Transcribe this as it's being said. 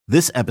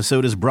This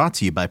episode is brought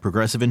to you by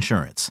Progressive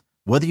Insurance.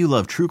 Whether you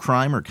love true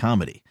crime or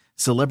comedy,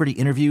 celebrity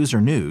interviews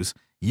or news,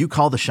 you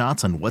call the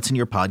shots on what's in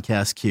your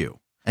podcast queue.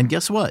 And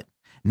guess what?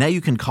 Now you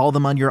can call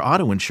them on your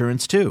auto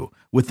insurance too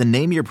with the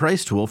Name Your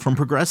Price tool from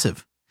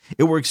Progressive.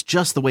 It works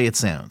just the way it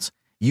sounds.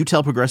 You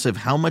tell Progressive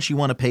how much you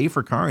want to pay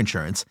for car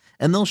insurance,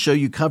 and they'll show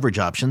you coverage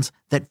options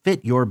that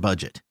fit your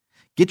budget.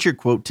 Get your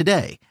quote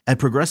today at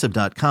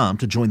Progressive.com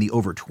to join the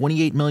over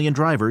 28 million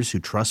drivers who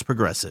trust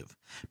Progressive.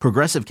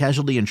 Progressive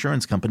Casualty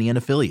Insurance Company and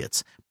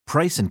Affiliates.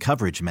 Price and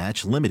coverage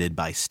match limited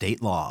by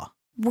state law.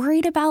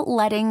 Worried about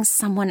letting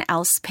someone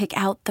else pick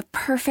out the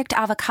perfect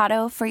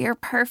avocado for your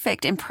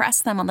perfect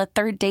impress them on the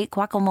third date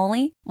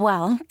guacamole?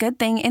 Well, good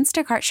thing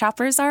Instacart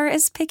shoppers are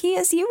as picky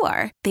as you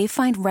are. They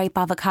find ripe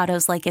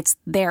avocados like it's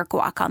their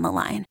guac on the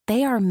line.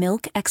 They are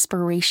milk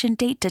expiration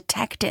date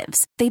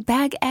detectives. They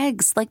bag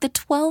eggs like the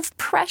 12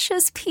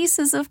 precious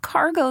pieces of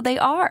cargo they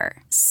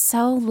are.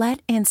 So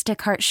let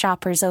Instacart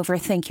shoppers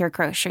overthink your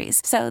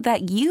groceries so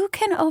that you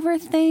can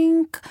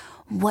overthink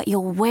what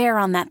you'll wear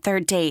on that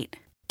third date.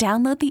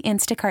 Download the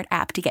Instacart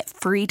app to get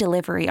free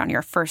delivery on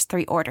your first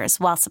 3 orders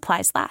while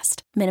supplies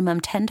last.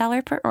 Minimum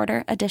 $10 per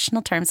order.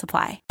 Additional terms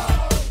apply.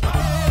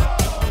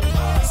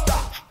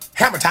 Stop.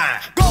 Hammer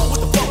time. Go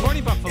with the flow. Good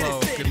morning, Buffalo.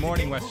 Good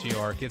morning, West New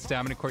York. It's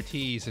Domenic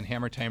Cortese, and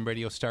Hammer Time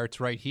Radio starts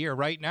right here,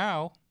 right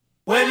now.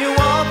 When you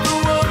want the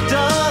work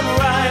done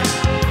right,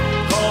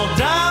 call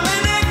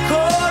Domenic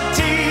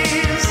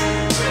Cortese.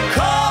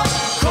 Call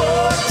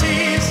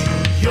Cortese,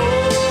 your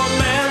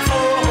man for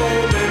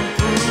home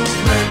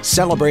improvement.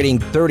 Celebrating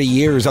 30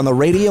 years on the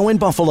radio in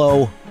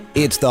Buffalo,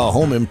 it's the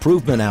Home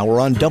Improvement Hour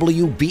on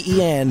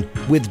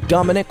WBEN with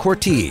Domenic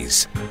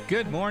Cortese.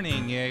 Good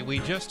morning. We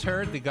just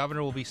heard the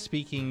governor will be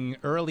speaking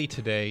early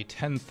today,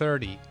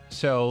 10:30.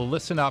 So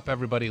listen up,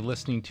 everybody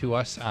listening to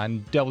us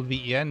on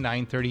WBEN,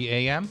 9:30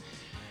 a.m.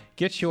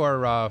 Get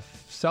your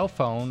cell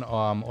phone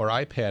or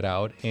iPad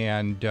out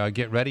and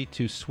get ready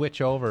to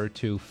switch over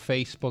to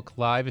Facebook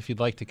Live if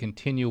you'd like to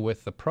continue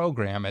with the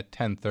program at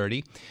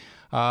 10:30.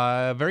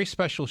 Very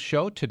special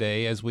show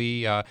today as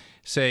we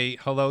say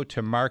hello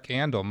to Mark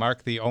Andel.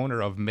 Mark, the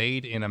owner of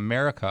Made in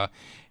America.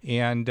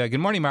 And good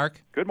morning,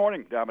 Mark. Good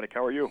morning, Domenic.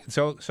 How are you?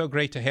 So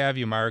great to have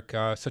you, Mark.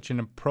 Such an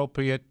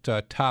appropriate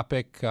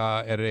topic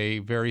at a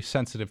very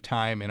sensitive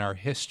time in our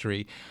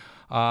history.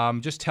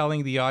 Just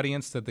telling the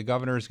audience that the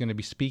governor is going to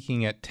be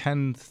speaking at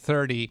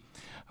 10:30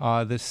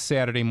 this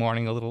Saturday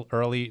morning, a little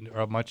early,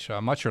 or much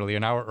earlier,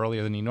 an hour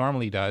earlier than he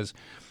normally does.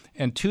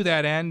 And to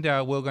that end,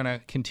 we're going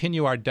to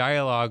continue our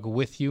dialogue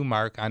with you,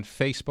 Mark, on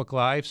Facebook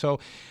Live.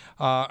 So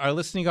our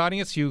listening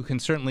audience, you can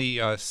certainly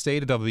stay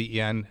to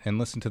WEN and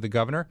listen to the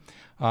governor.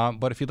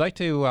 But if you'd like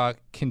to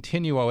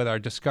continue with our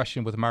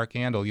discussion with Mark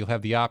Andel, you'll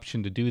have the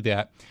option to do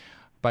that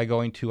by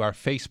going to our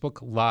Facebook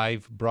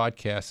Live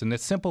broadcast. And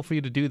it's simple for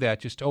you to do that.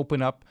 Just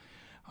open up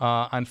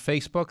on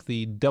Facebook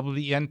the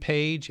WEN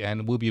page,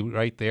 and we'll be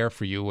right there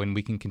for you, and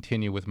we can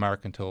continue with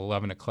Mark until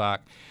 11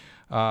 o'clock.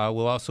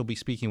 We'll also be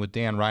speaking with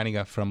Dan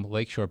Reininga from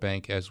Lakeshore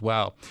Bank as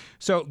well.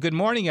 So good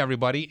morning,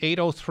 everybody.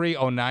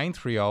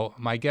 803-0930.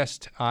 My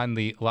guest on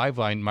the live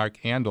line, Mark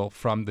Andel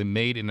from the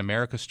Made in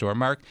America store.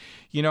 Mark,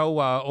 you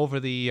know, over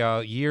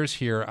the years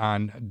here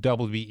on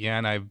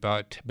WBEN, I've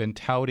been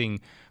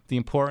touting the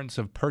importance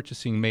of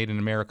purchasing Made in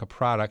America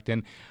product,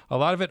 and a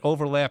lot of it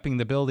overlapping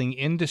the building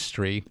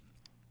industry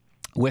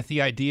with the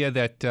idea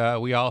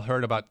that we all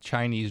heard about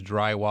Chinese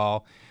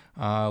drywall.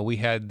 We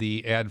had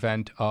the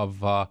advent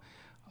of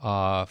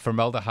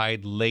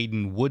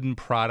formaldehyde-laden wooden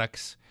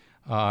products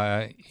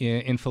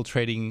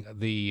infiltrating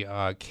the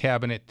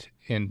cabinet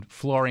and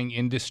flooring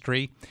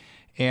industry.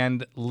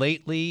 And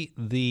lately,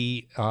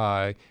 the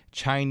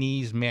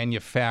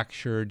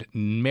Chinese-manufactured,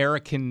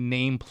 American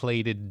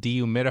name-plated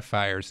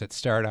dehumidifiers that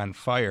start on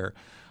fire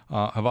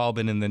have all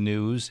been in the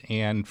news.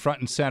 And front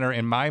and center,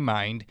 in my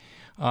mind,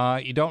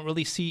 you don't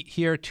really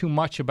hear too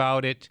much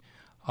about it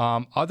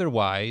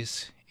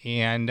otherwise.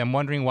 And I'm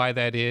wondering why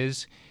that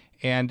is.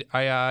 And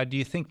do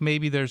you think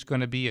maybe there's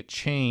going to be a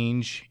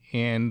change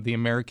in the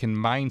American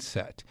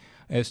mindset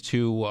as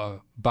to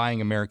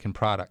buying American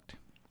product?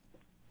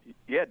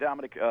 Yeah,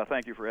 Domenic,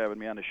 thank you for having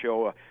me on the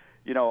show.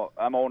 You know,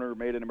 I'm owner of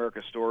Made in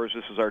America stores.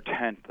 This is our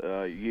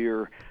 10th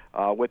year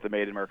with the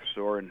Made in America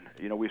store. And,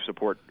 you know, we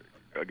support,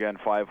 again,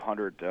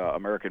 500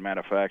 American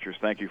manufacturers.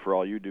 Thank you for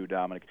all you do,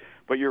 Domenic.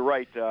 But you're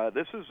right.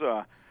 This is...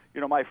 You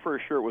know, my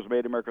first shirt was Made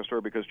in America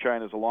store because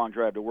China's a long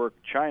drive to work.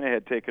 China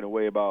had taken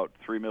away about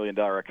 $3 million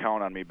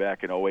account on me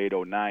back in 08,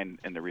 09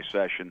 in the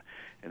recession,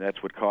 and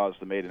that's what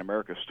caused the Made in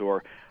America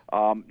store.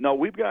 No,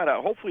 we've got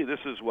hopefully this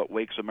is what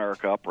wakes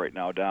America up right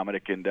now,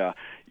 Domenic, and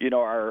you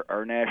know,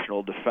 our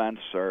national defense,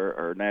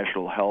 our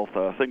national health,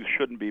 things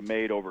shouldn't be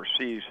made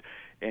overseas.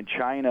 And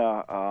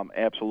China,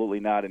 absolutely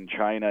not in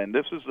China. And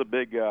this is the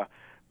big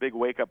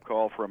wake-up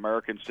call for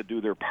Americans to do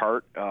their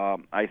part.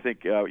 I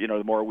think, you know,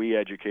 the more we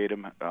educate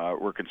them,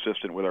 we're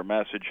consistent with our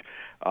message.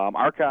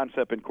 Our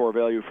concept and core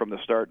value from the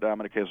start,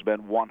 Domenic, has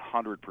been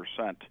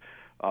 100%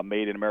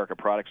 made in America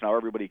products. Now,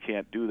 everybody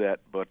can't do that,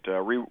 but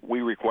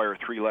we require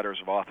 3 letters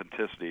of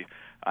authenticity.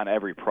 on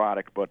every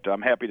product. But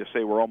I'm happy to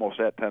say we're almost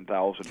at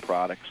 10,000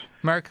 products.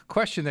 Mark, a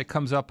question that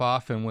comes up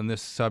often when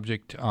this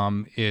subject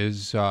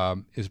is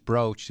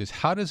broached is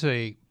how does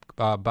a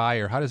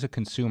buyer, how does a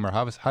consumer,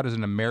 how does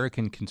an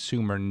American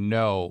consumer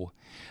know?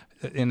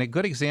 And a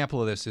good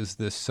example of this is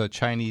this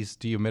Chinese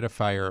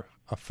dehumidifier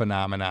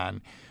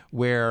phenomenon,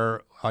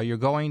 where you're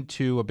going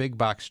to a big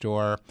box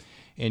store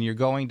and you're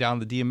going down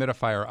the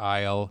dehumidifier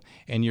aisle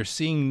and you're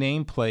seeing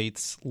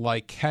nameplates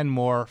like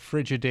Kenmore,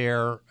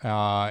 Frigidaire,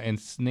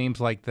 and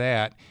names like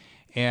that,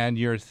 and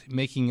you're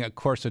making, of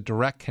course, a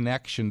direct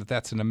connection that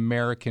that's an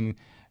American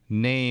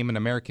name, an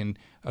American,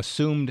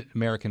 assumed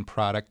American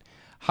product.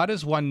 How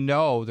does one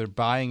know they're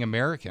buying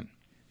American?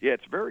 Yeah,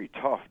 it's very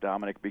tough,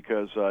 Dominic,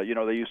 because,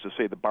 they used to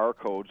say the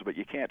barcodes, but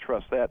you can't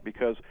trust that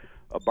because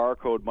a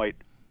barcode might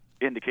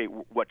indicate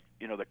what,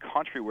 the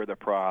country where the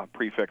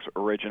prefix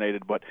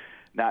originated, but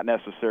not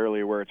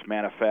necessarily where it's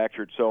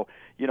manufactured. So,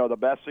 the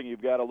best thing,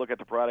 you've got to look at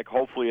the product.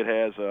 Hopefully it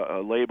has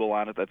a label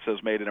on it that says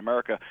Made in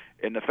America.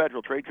 In the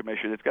Federal Trade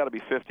Commission, it's got to be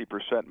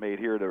 50% made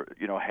here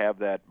to, have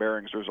that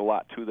bearings. There's a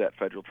lot to that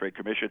Federal Trade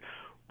Commission.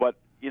 But,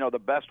 the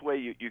best way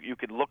you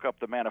can look up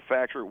the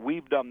manufacturer.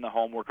 We've done the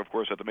homework, of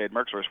course, at the Made in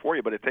America stores for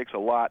you, but it takes a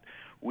lot.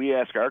 We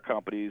ask our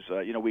companies,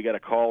 we got to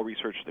call,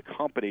 research the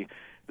company.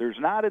 There's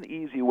not an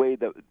easy way.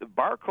 The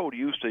barcode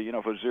used to, if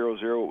it was 00,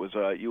 it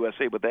was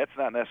USA, but that's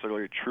not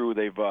necessarily true.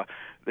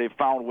 They've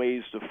found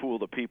ways to fool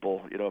the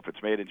people. If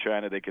it's made in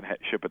China, they can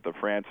ship it to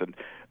France and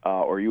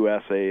or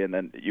USA, and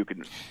then you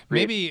can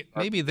maybe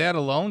that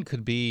alone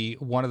could be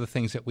one of the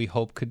things that we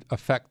hope could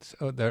affect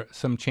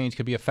some change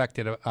could be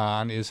affected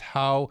on is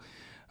how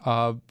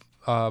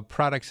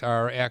products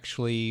are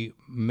actually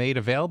made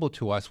available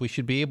to us. We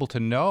should be able to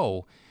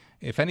know.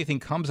 If anything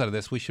comes out of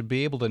this, we should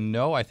be able to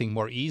know, I think,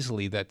 more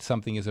easily that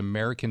something is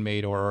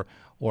American-made or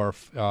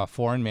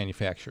foreign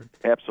manufactured.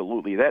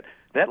 Absolutely.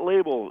 That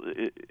label,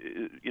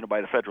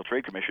 by the Federal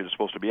Trade Commission is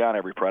supposed to be on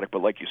every product,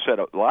 but like you said,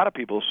 a lot of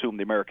people assume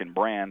the American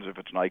brands, if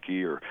it's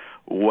Nike or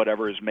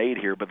whatever, is made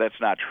here, but that's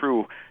not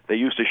true. They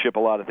used to ship a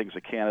lot of things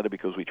to Canada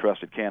because we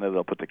trusted Canada.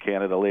 They'll put the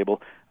Canada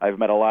label. I've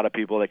met a lot of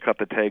people that cut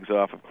the tags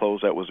off of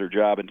clothes. That was their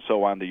job, and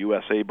so on the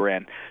USA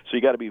brand. So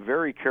you got to be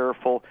very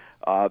careful.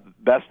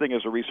 Best thing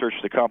is to research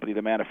the company,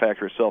 the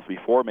manufacturer itself,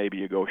 before maybe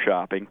you go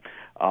shopping,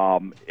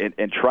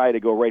 and try to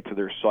go right to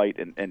their site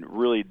and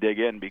really dig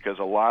in because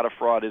a lot of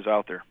fraud is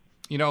out there.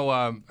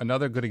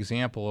 Another good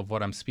example of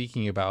what I'm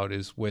speaking about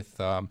is with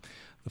the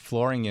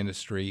flooring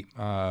industry.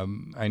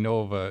 I know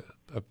of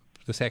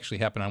this actually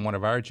happened on one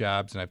of our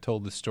jobs, and I've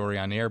told this story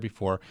on air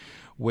before,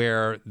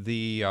 where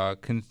the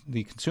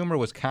consumer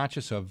was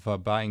conscious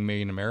of buying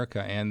Made in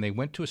America, and they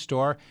went to a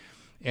store,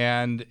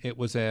 and it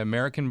was an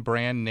American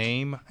brand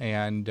name,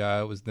 and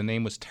the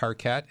name was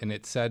Tarkett, and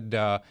it said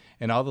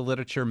in all the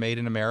literature, Made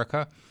in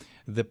America.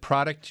 The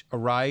product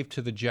arrived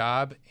to the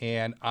job,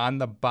 and on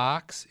the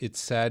box it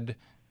said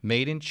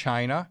Made in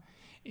China,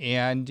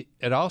 and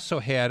it also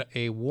had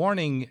a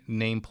warning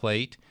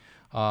nameplate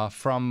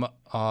from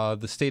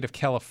the state of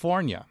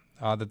California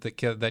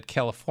that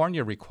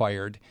California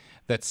required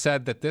that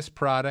said that this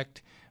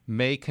product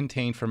may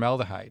contain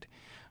formaldehyde.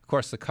 Of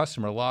course, the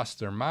customer lost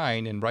their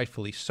mind, and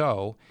rightfully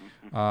so.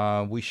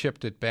 We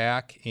shipped it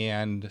back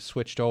and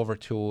switched over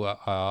to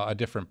a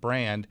different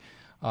brand.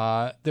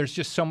 There's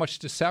just so much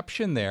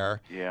deception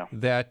there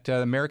that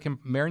American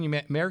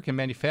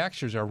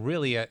manufacturers are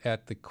really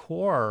at the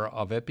core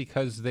of it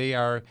because they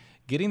are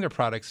getting their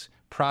products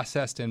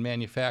processed and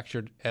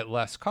manufactured at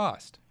less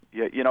cost.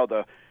 Yeah,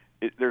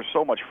 there's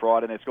so much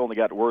fraud, and it's only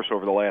gotten worse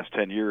over the last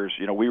 10 years.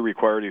 We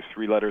require these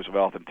 3 letters of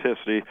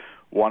authenticity.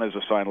 One is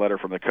a signed letter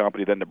from the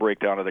company. Then the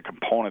breakdown of the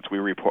components we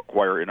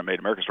require in a Made in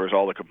America stores,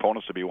 all the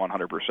components to be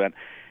 100%.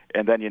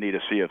 And then you need a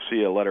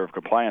CFC, a letter of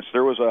compliance.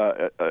 There was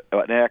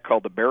an act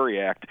called the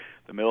Berry Act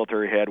the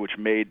military had, which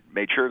made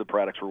sure the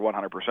products were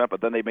 100%,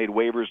 but then they made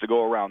waivers to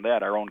go around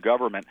that, our own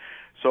government.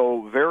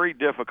 So very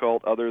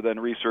difficult other than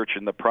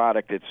researching the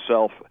product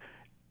itself.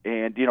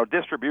 And,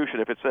 distribution,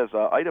 if it says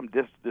item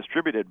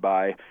distributed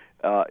by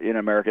in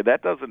America,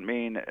 that doesn't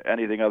mean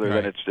anything other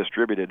than it's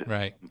distributed,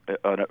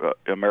 an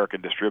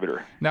American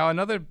distributor. Now,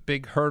 another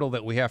big hurdle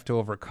that we have to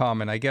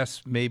overcome, and I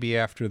guess maybe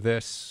after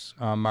this,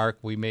 Mark,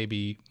 we may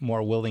be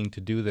more willing to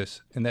do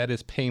this, and that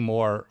is pay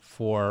more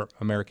for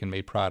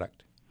American-made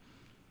product.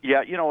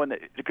 Yeah, and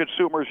the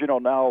consumers,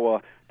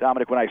 now,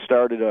 Dominic, when I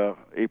started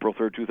April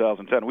 3rd,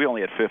 2010, we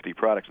only had 50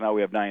 products. Now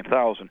we have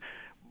 9,000.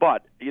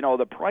 But,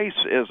 the price,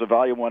 as the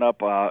volume went up,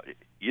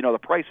 the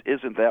price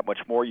isn't that much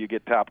more. You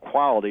get top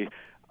quality.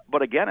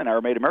 But again, in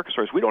our Made in America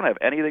stores, we don't have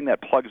anything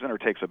that plugs in or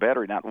takes a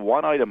battery. Not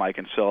one item I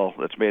can sell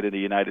that's made in the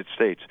United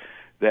States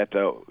that,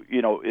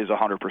 is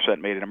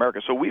 100% made in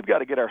America. So we've got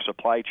to get our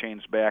supply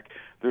chains back.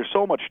 There's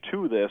so much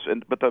to this,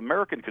 but the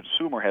American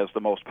consumer has the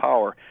most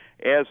power.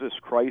 As this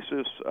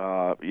crisis,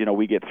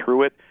 we get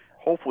through it,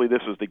 hopefully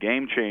this is the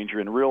game changer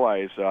and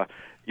realize,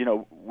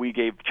 we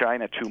gave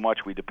China too much.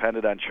 We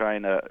depended on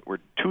China. We're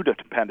too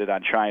dependent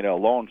on China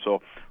alone.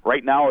 So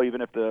right now,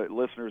 even if the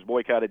listeners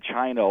boycotted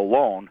China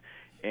alone,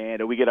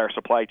 and we get our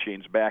supply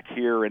chains back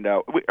here. And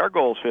our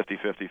goal is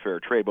 50-50 fair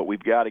trade, but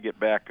we've got to get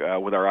back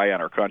with our eye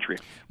on our country.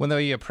 When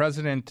the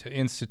president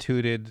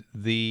instituted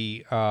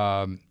the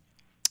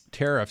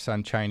tariffs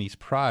on Chinese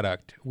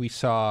product, we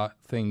saw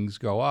things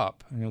go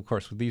up. And of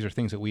course, these are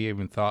things that we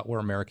even thought were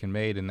American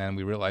made, and then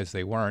we realized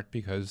they weren't,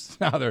 because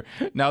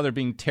now they're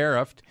being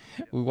tariffed.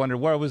 We wonder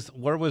where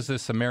was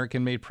this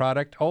American made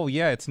product? Oh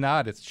yeah, it's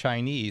not. It's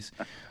Chinese.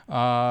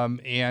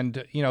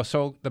 And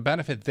so the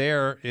benefit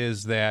there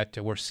is that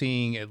we're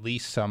seeing at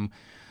least some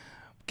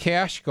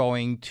cash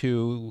going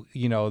to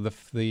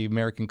the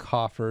American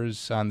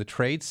coffers on the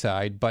trade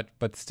side,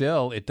 but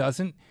still it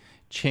doesn't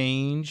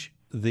change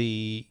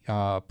the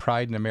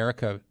Pride in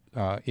America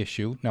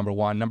issue, number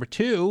one. Number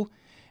two,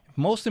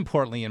 most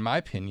importantly, in my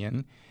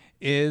opinion,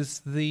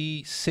 is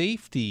the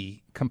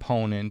safety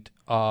component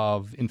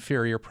of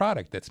inferior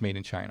product that's made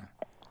in China.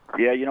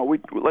 Yeah,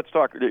 let's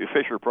talk.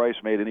 Fisher-Price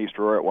made in East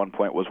Aurora at one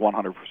point was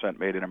 100%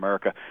 made in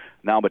America.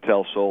 Now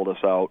Mattel sold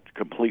us out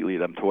completely.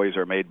 Them toys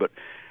are made, but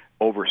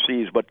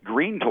overseas. But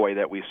Green Toy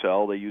that we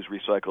sell, they use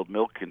recycled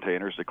milk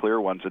containers, the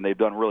clear ones, and they've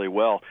done really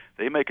well.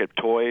 They make a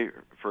toy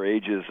for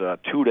ages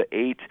 2 to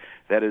 8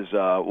 that is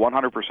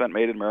 100%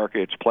 made in America.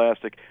 It's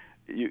plastic.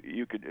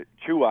 You could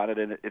chew on it,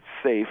 and it's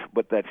safe.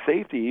 But that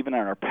safety, even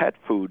on our pet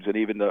foods and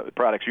even the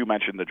products you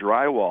mentioned, the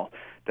drywall,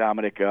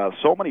 Dominic,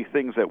 so many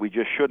things that we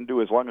just shouldn't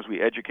do as long as we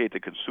educate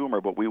the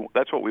consumer. But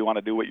that's what we want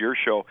to do with your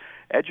show,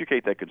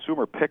 educate that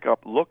consumer, pick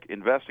up, look,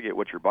 investigate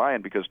what you're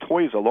buying, because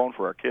toys alone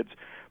for our kids,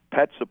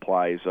 pet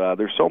supplies,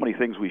 there's so many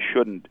things we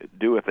shouldn't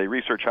do if they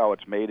research how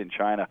it's made in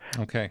China.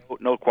 Okay.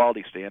 No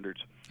quality standards.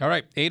 All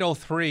right,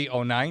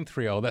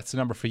 803-0930. That's the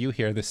number for you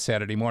here this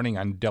Saturday morning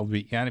on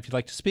WBN. If you'd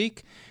like to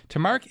speak to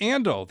Mark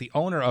Andel, the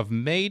owner of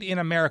Made in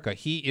America,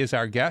 he is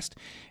our guest.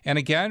 And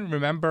again,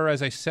 remember,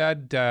 as I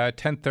said,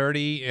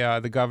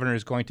 10:30, the governor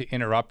is going to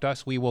interrupt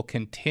us. We will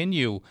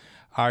continue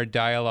our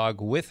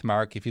dialogue with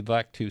Mark. If you'd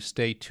like to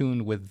stay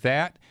tuned with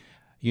that,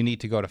 you need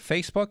to go to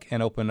Facebook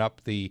and open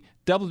up the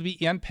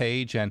WBN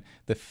page, and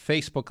the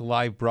Facebook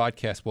live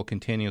broadcast will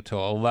continue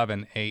till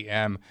 11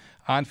 a.m.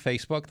 on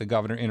Facebook. The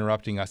governor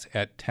interrupting us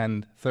at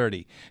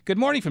 10:30. Good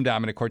morning from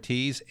Domenic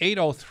Cortese,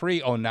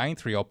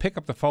 803-0930. Pick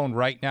up the phone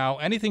right now.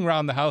 Anything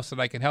around the house that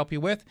I can help you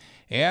with.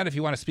 And if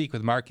you want to speak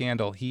with Mark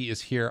Andel, he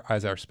is here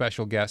as our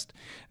special guest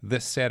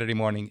this Saturday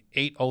morning,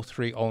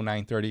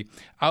 803-0930.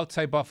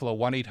 Outside Buffalo,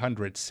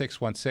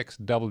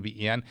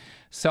 1-800-616-WBN.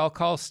 Cell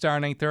call, star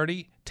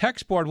 930.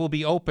 Text board will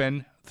be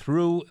open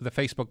through the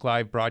Facebook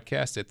Live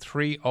broadcast at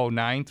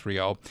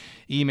 30930.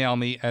 Email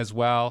me as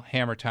well,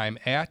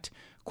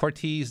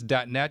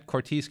 hammertime@cortese.net.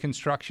 Cortese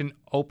Construction,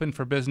 open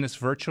for business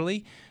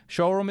virtually.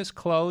 Showroom is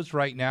closed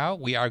right now.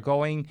 We are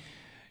going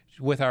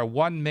with our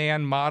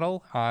one-man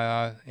model,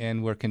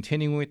 and we're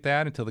continuing with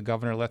that until the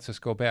governor lets us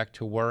go back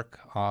to work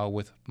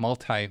with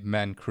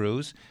multi-men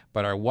crews.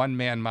 But our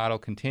one-man model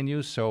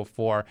continues. So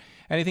for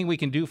anything we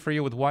can do for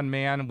you with one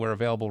man, we're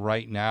available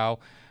right now.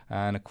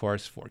 And, of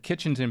course, for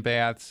kitchens and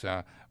baths,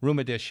 room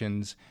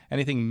additions,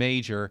 anything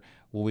major,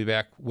 we'll be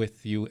back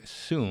with you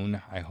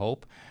soon, I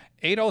hope.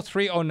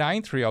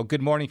 803-0930.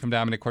 Good morning from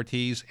Domenic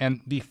Cortese.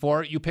 And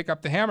before you pick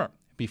up the hammer,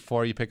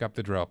 before you pick up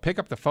the drill, pick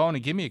up the phone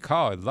and give me a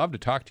call. I'd love to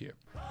talk to you.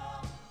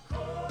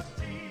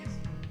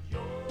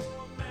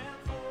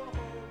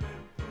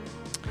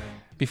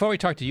 Before we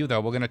talk to you,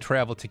 though, we're going to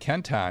travel to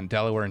Kenton,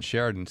 Delaware, and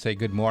Sheridan. Say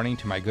good morning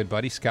to my good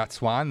buddy, Scott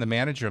Swan, the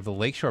manager of the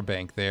Lakeshore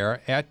Bank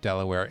there at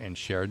Delaware and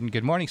Sheridan.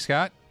 Good morning,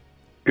 Scott.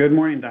 Good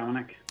morning,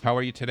 Dominic. How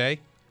are you today?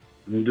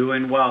 I'm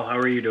doing well. How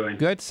are you doing?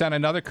 Good. Sent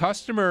another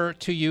customer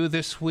to you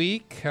this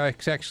week.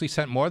 Actually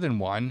sent more than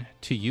one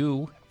to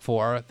you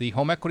for the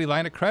home equity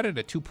line of credit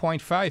at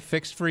 2.5,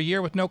 fixed for a year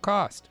with no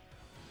cost.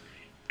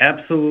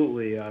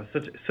 Absolutely.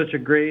 Such a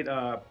great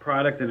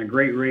product and a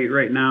great rate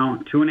right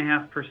now.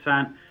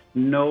 2.5%.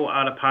 No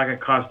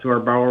out-of-pocket cost to our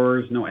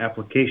borrowers, no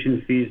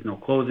application fees, no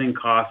closing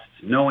costs,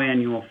 no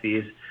annual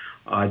fees.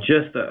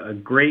 Just a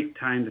great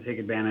time to take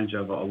advantage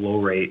of a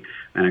low rate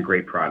and a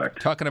great product.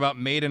 Talking about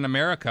Made in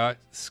America,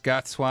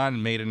 Scott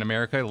Swan, Made in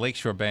America,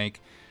 Lakeshore Bank.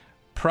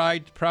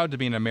 Proud to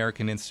be an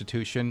American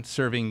institution,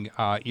 serving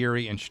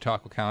Erie and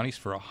Chautauqua counties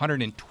for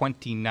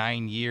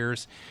 129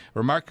 years.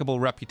 Remarkable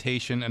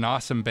reputation, an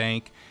awesome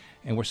bank,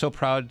 and we're so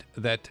proud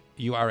that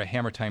you are a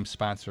Hammer Time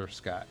sponsor,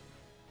 Scott.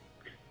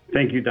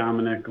 Thank you,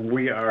 Dominic.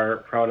 We are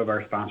proud of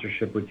our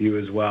sponsorship with you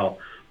as well.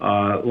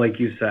 Like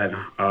you said,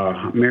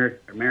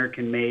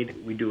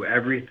 American-made. We do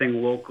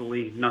everything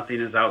locally.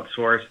 Nothing is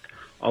outsourced.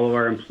 All of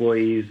our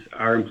employees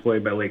are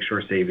employed by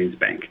Lakeshore Savings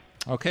Bank.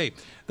 Okay.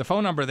 The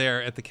phone number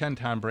there at the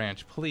Kenton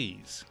branch,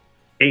 please.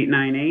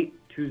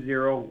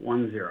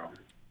 898-2010.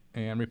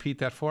 And repeat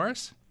that for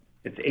us.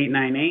 It's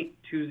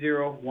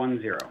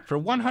 898-2010. For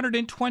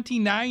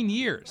 129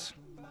 years,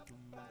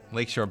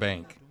 Lakeshore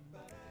Bank,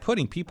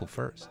 putting people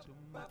first.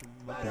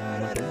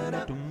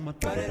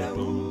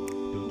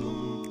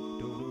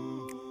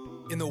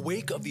 In the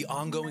wake of the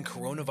ongoing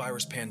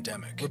coronavirus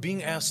pandemic, we're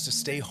being asked to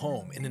stay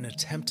home in an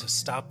attempt to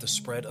stop the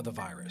spread of the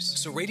virus.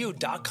 So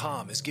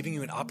radio.com is giving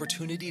you an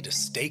opportunity to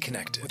stay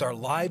connected with our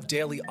live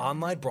daily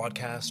online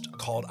broadcast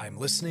called I'm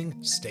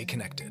Listening, Stay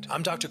Connected.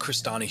 I'm Dr.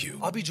 Chris Donahue.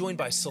 I'll be joined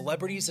by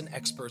celebrities and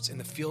experts in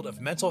the field of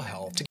mental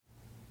health to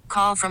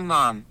Call from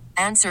mom.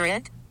 Answer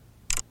it.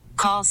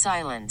 Call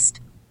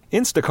silenced.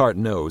 Instacart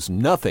knows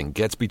nothing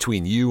gets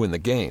between you and the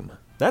game.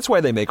 That's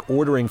why they make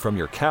ordering from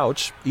your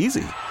couch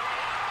easy.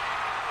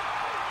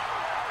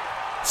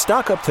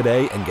 Stock up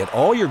today and get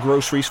all your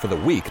groceries for the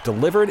week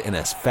delivered in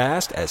as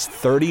fast as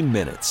 30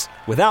 minutes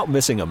without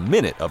missing a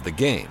minute of the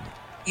game.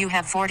 You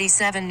have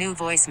 47 new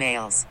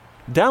voicemails.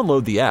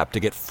 Download the app to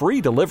get free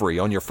delivery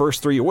on your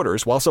first 3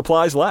 orders while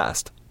supplies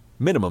last.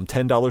 Minimum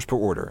 $10 per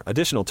order.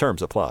 Additional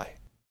terms apply.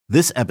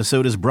 This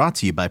episode is brought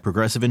to you by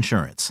Progressive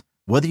Insurance.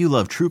 Whether you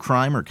love true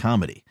crime or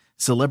comedy,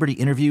 celebrity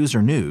interviews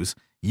or news,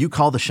 you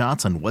call the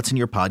shots on what's in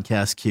your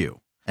podcast queue.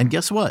 And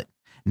guess what?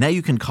 Now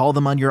you can call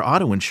them on your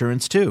auto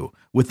insurance too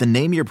with the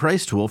Name Your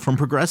Price tool from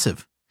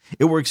Progressive.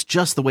 It works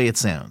just the way it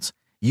sounds.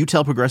 You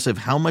tell Progressive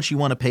how much you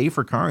want to pay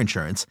for car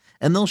insurance,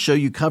 and they'll show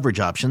you coverage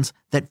options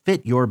that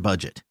fit your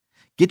budget.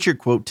 Get your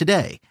quote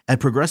today at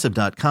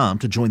Progressive.com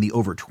to join the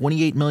over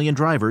 28 million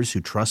drivers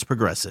who trust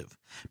Progressive.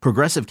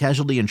 Progressive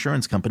Casualty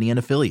Insurance Company and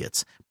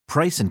Affiliates.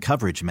 Price and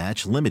coverage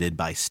match limited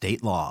by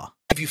state law.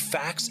 give you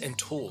facts and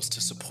tools to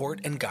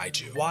support and guide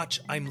you. Watch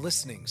I'm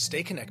Listening,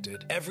 Stay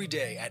Connected every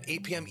day at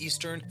 8 p.m.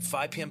 Eastern,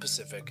 5 p.m.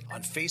 Pacific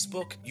on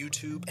Facebook,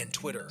 YouTube, and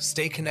Twitter.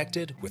 Stay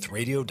connected with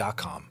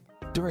radio.com.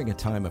 During a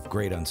time of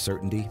great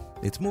uncertainty,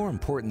 it's more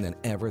important than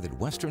ever that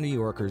Western New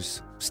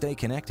Yorkers stay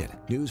connected.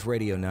 News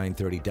Radio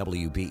 930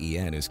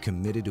 WBEN is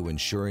committed to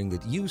ensuring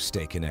that you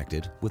stay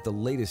connected with the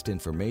latest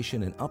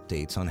information and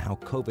updates on how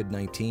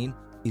COVID-19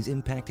 is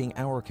impacting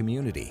our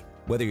community.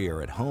 Whether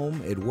you're at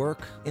home, at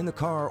work, in the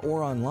car,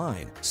 or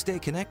online, stay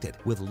connected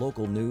with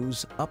local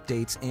news,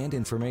 updates, and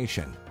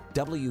information.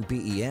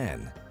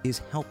 WBEN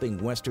is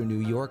helping Western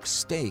New York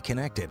stay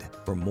connected.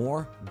 For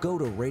more, go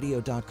to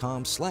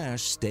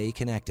radio.com/stay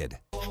connected.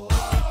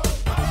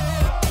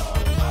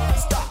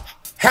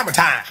 Hammer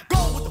time.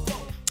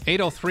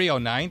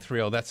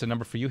 803-0930, that's the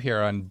number for you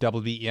here on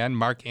WBEN.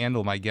 Mark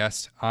Andel, my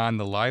guest on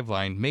the live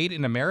line. Made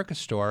in America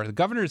store. The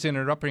governor is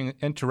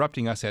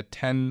interrupting us at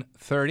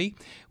 10:30.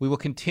 We will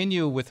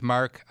continue with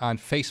Mark on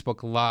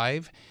Facebook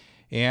Live.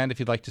 And if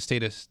you'd like to stay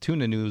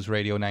tuned to News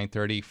Radio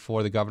 930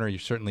 for the governor, you're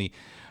certainly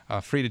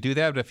free to do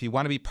that. But if you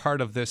want to be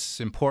part of this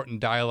important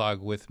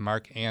dialogue with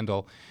Mark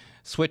Andel,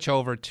 switch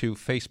over to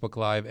Facebook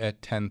Live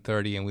at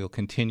 10:30, and we'll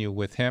continue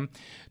with him.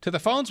 To the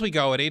phones we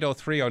go at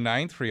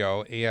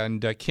 803-0930.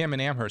 And Kim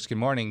in Amherst, good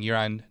morning. You're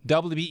on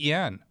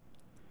WBEN.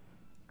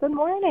 Good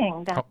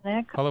morning,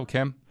 Domenic. Hello,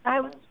 Kim.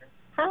 Hi.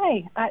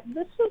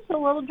 This is a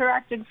little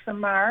directed for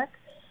Mark.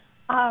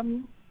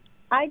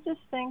 I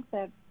just think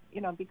that,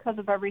 because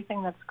of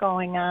everything that's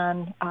going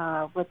on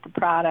with the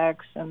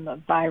products and the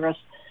virus,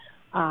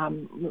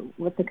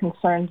 with the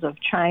concerns of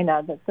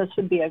China, that this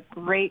would be a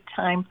great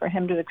time for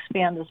him to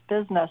expand his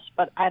business.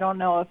 But I don't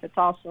know if it's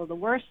also the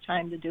worst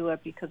time to do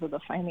it because of the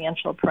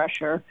financial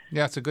pressure.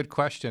 Yeah, it's a good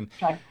question.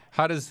 Okay.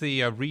 How does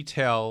the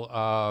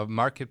retail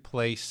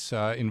marketplace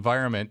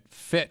environment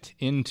fit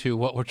into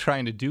what we're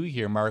trying to do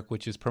here, Mark,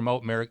 which is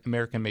promote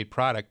American-made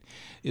product?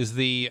 Is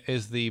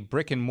the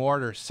brick and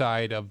mortar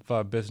side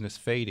of business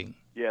fading?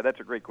 Yeah, that's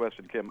a great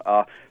question, Kim.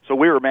 So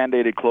we were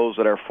mandated closed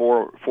at our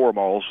four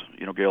malls,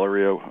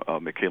 Galleria,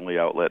 McKinley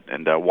Outlet,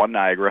 and one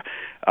Niagara.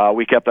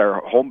 We kept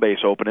our home base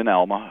open in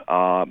Alma.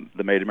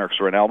 The Made in America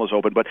store in Alma is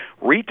open. But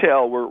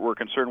retail, we're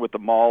concerned with the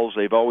malls.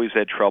 They've always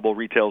had trouble.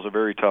 Retail is a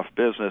very tough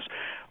business.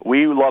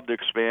 We love to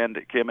expand,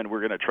 Kim, and we're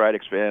going to try to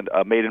expand.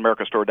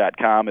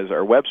 MadeInAmericaStore.com is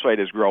our website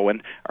is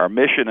growing. Our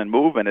mission and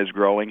movement is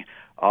growing.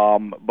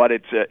 But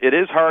it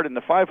is hard, and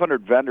the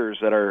 500 vendors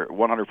that are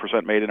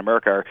 100% made in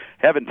America are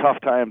having tough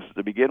times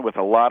to begin with.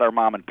 A lot are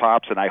mom and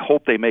pops, and I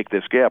hope they make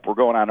this gap. We're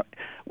going on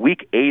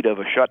week 8 of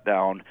a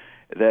shutdown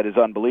that is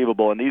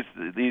unbelievable, and these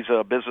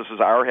businesses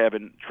are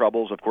having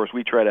troubles. Of course,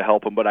 we try to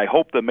help them, but I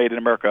hope the Made in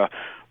America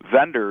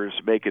vendors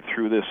make it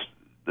through this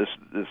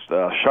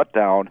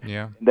shutdown.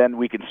 Yeah. Then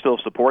we can still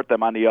support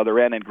them on the other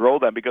end and grow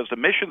them, because the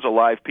mission's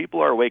alive.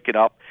 People are waking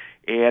up,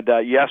 and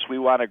yes, we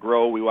want to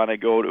grow. We want to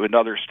go to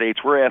another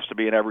states. We're asked to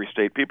be in every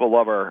state. People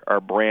love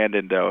our brand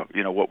and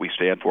what we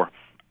stand for.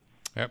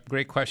 Yep.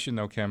 Great question,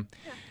 though, Kim.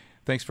 Yeah.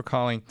 Thanks for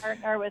calling.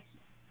 Partner with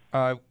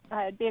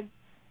Big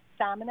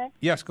Domenic.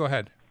 Yes, go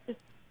ahead. Just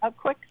a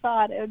quick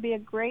thought. It would be a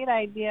great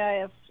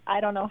idea if,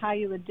 I don't know how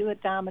you would do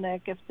it,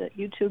 Domenic, if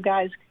you two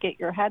guys could get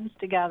your heads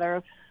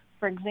together.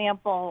 For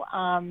example,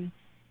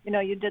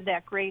 you did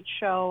that great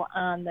show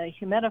on the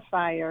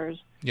humidifiers.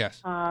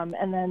 Yes.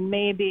 And then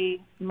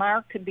maybe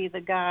Mark could be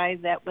the guy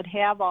that would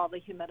have all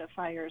the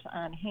humidifiers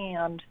on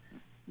hand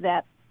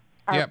that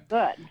are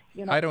good.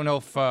 I don't know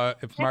if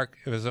Mark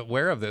is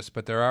aware of this,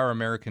 but there are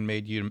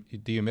American-made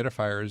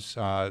dehumidifiers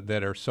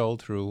that are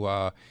sold through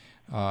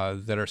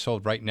that are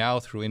sold right now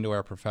through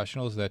Indoor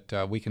Professionals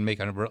that we can make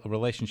a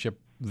relationship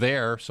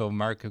there so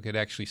Mark could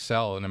actually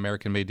sell an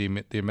American-made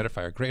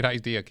dehumidifier. Great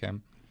idea,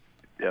 Kim.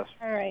 Yes.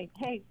 All right.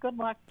 Hey, good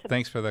luck to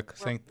Thanks for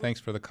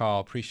the call.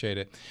 Appreciate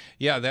it.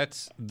 Yeah,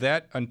 that's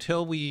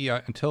until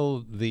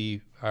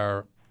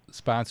our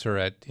sponsor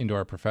at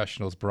Indoor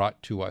Professionals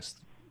brought to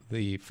us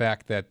the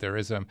fact that there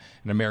is an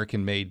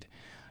American-made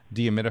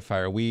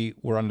dehumidifier. We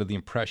were under the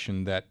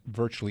impression that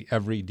virtually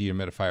every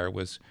dehumidifier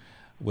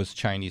was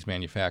Chinese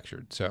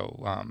manufactured.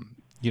 So,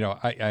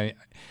 I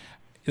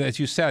as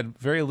you said,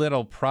 very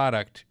little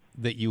product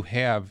that you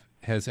have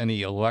has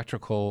any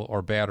electrical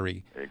or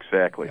battery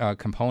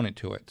component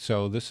to it.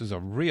 So this is a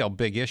real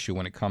big issue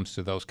when it comes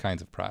to those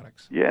kinds of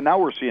products. Yeah, now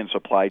we're seeing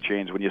supply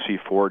chains. When you see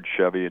Ford,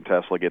 Chevy, and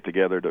Tesla get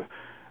together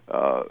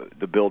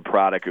to build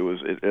product,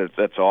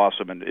 that's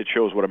awesome, and it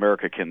shows what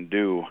America can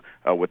do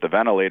with the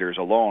ventilators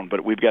alone.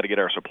 But we've got to get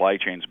our supply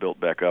chains built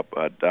back up,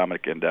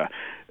 Dominic, and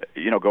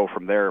go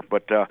from there.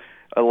 But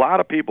a lot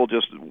of people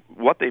just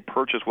what they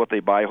purchase, what they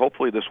buy.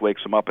 Hopefully, this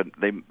wakes them up, and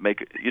they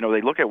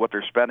they look at what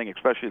they're spending,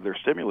 especially their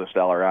stimulus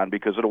dollar on,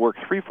 because it'll work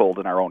threefold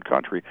in our own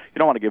country. You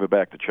don't want to give it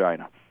back to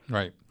China.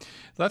 Right.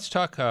 Let's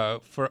talk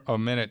for a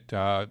minute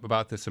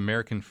about this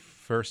American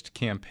First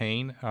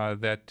campaign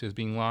that is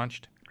being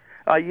launched.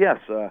 Yes.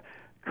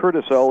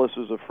 Curtis Ellis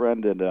is a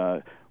friend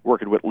and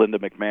working with Linda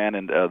McMahon,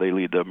 and they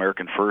lead the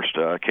American First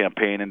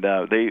campaign. And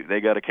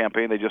they got a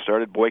campaign they just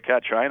started,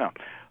 Boycott China.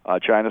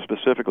 China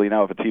specifically.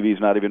 Now, if a TV is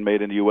not even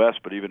made in the U.S.,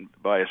 but even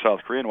by a South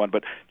Korean one.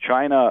 But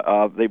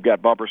China, they've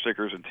got bumper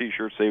stickers and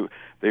T-shirts.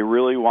 They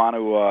really want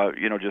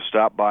to, just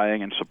stop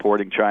buying and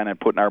supporting China and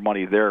putting our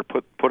money there,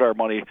 put our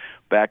money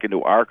back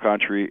into our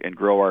country and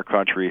grow our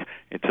country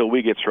until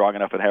we get strong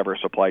enough and have our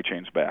supply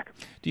chains back.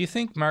 Do you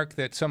think, Mark,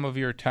 that some of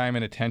your time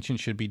and attention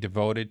should be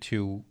devoted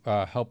to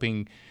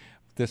helping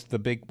the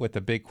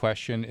big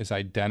question is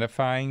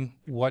identifying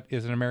what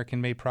is an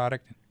American-made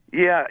product?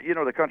 Yeah,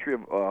 the country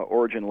of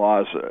origin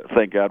laws,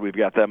 thank God we've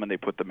got them, and they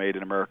put the Made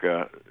in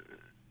America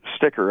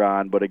sticker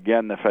on. But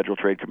again, the Federal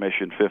Trade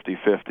Commission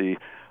 50-50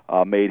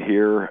 made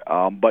here.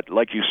 But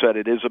like you said,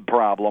 it is a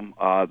problem.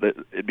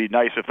 It'd be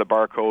nice if the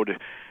barcode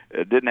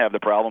didn't have the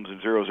problems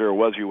and 00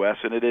 was U.S.,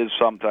 and it is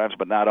sometimes,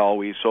 but not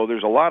always. So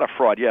there's a lot of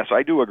fraud. Yes,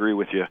 I do agree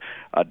with you,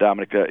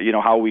 Dominic,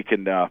 how we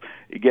can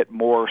get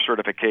more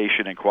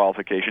certification and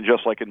qualification,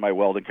 just like in my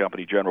welding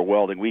company, General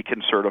Welding. We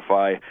can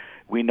certify.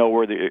 We know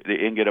where the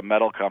ingot of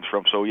metal comes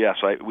from. So, yes,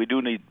 we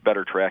do need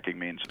better tracking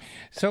means.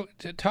 So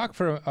to talk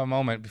for a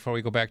moment before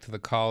we go back to the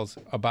calls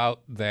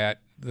about that,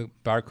 the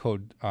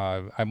barcode,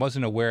 I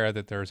wasn't aware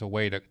that there's a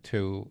way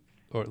to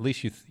or at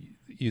least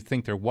you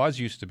think there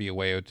used to be a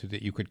way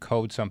that you could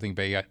code something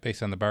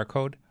based on the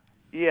barcode?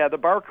 Yeah, the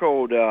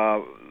barcode,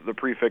 the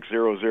prefix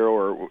 00,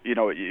 or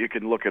you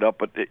can look it up,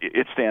 but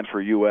it stands for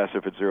U.S.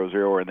 if it's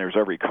 00, and there's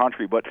every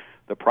country. But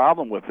the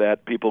problem with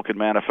that, people can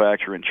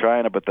manufacture in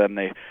China, but then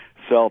they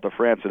sell to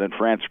France, and then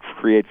France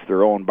creates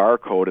their own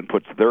barcode and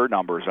puts their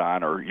numbers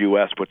on, or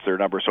U.S. puts their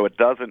numbers. So it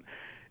doesn't.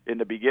 In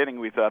the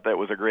beginning, we thought that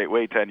was a great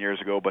way 10 years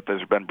ago, but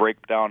there's been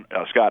breakdown.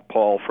 Scott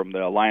Paul from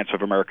the Alliance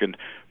of American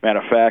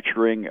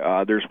Manufacturing,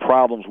 there's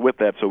problems with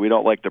that, so we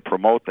don't like to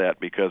promote that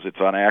because it's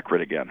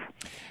inaccurate again.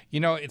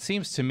 It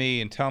seems to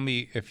me, and tell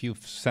me if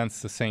you've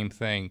sensed the same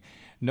thing,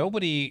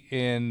 nobody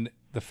in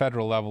the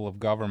federal level of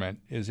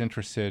government is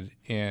interested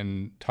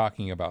in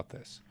talking about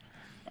this.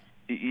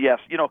 Yes,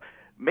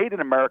 Made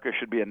in America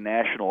should be a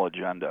national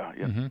agenda.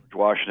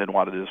 Washington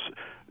wanted his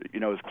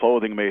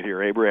clothing made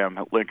here. Abraham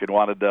Lincoln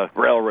wanted the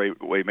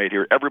railway made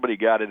here. Everybody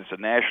got it. It's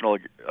a national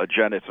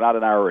agenda. It's not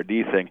an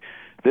R&D thing.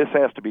 This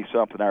has to be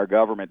something our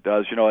government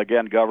does.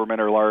 Again,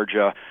 government or large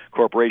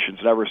corporations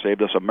never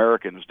saved us.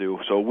 Americans do.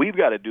 So we've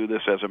got to do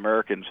this as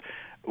Americans.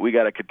 We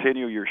got to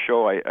continue your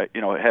show,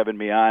 having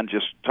me on,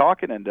 just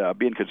talking and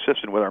being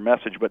consistent with our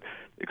message, but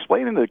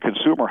explaining to the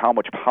consumer how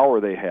much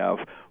power they have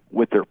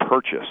with their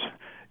purchase.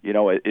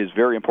 Is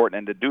very important,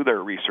 and to do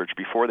their research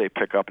before they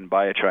pick up and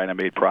buy a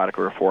China-made product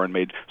or a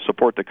foreign-made,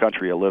 support the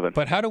country you live in.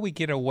 But how do we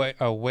get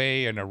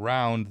away and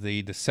around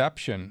the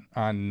deception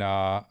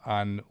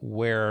on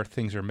where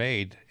things are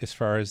made as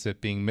far as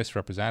it being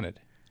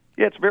misrepresented?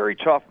 Yeah, it's very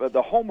tough.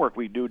 The homework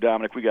we do,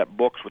 Dominic, we got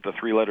books with the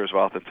 3 letters of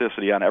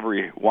authenticity on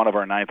every one of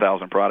our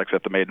 9,000 products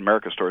at the Made in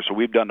America store. So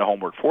we've done the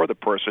homework for the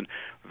person.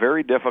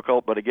 Very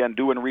difficult, but again,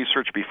 doing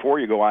research before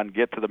you go on,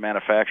 get to the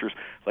manufacturers.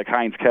 Like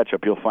Heinz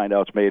ketchup, you'll find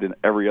out it's made in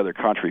every other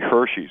country.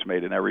 Hershey's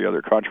made in every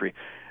other country.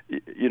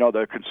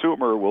 The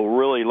consumer will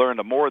really learn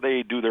the more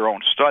they do their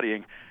own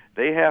studying.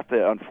 They have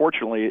to,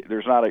 unfortunately,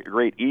 there's not a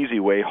great easy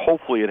way.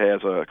 Hopefully it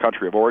has a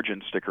country of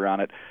origin sticker on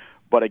it.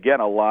 But again,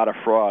 a lot of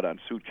fraud on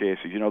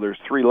suitcases. There's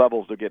 3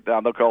 levels to get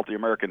down. They'll call it the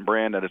American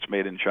brand that it's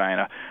made in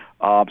China.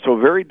 So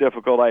very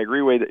difficult. I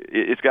agree with it.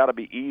 It's got to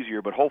be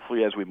easier, but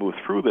hopefully as we move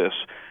through this,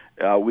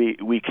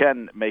 we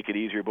can make it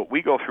easier. But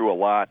we go through a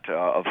lot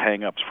of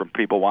hang-ups from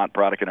people want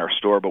product in our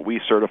store, but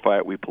we certify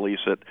it, we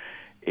police it,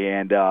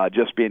 and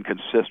just being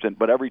consistent.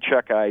 But every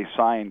check I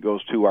sign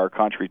goes to our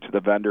country, to the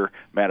vendor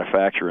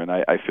manufacturer, and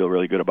I feel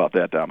really good about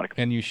that, Dominic.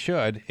 And you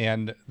should.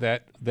 And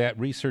that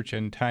research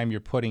and time you're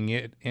putting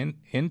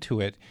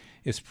into it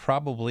is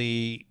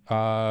probably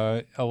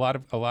a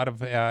lot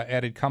of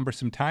added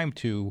cumbersome time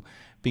to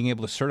being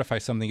able to certify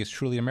something as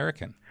truly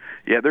American.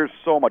 Yeah, there's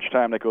so much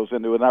time that goes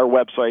into it. And our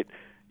website,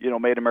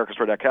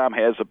 MadeInAmericaStore.com,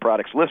 has the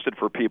products listed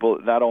for people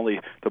not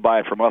only to buy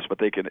it from us, but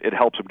it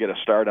helps them get a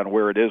start on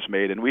where it is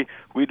made. And we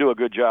do a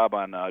good job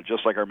on,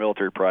 just like our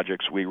military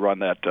projects, we run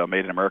that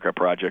Made in America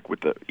project with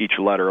each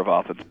letter of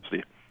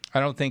authenticity.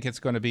 I don't think it's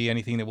going to be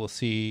anything that we'll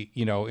see,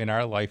 in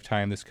our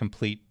lifetime, this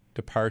complete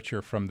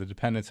departure from the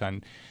dependence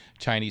on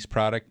Chinese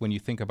product when you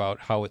think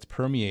about how it's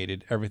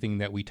permeated everything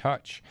that we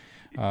touch.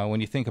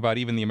 When you think about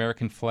even the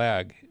American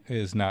flag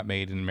is not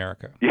made in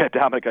America. Yeah,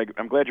 Dominic,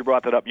 I'm glad you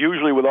brought that up.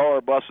 Usually with all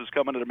our buses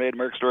coming to the Made in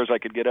America stores, I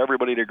could get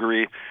everybody to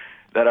agree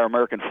that our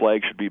American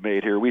flag should be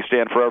made here. We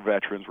stand for our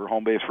veterans. We're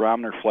home base for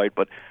Omni Flight,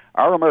 but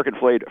our American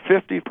flag,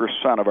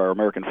 50% of our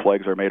American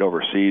flags are made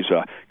overseas.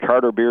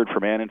 Carter Beard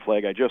from Annan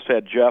Flag. I just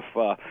had Jeff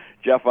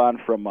on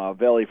from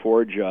Valley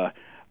Forge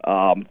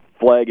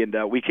flag, and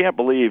we can't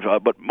believe,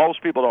 but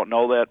most people don't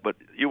know that, but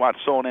you want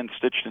sewn in,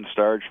 stitched in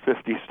stars,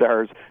 50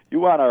 stars. You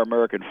want our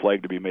American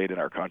flag to be made in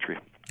our country.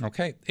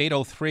 Okay,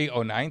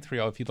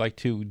 803-0930 if you'd like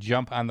to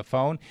jump on the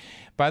phone.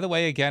 By the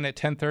way, again, at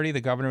 10:30,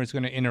 the governor is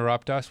going to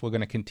interrupt us. We're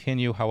going to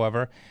continue,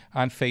 however,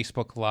 on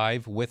Facebook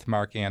Live with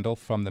Mark Andel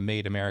from the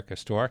Made America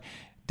store.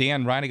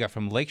 Dan Reiniger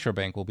from Lakeshore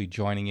Bank will be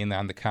joining in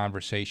on the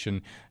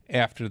conversation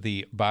after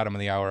the bottom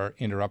of the hour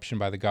interruption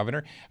by the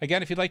governor.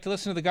 Again, if you'd like to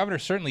listen to the governor,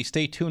 certainly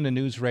stay tuned to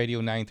News Radio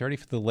 930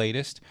 for the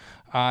latest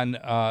on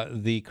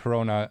the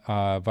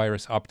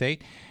coronavirus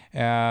update.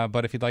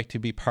 But if you'd like to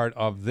be part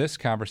of this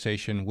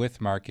conversation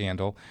with Mark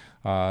Andel,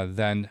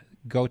 then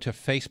go to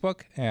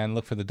Facebook and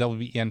look for the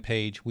WBN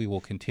page. We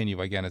will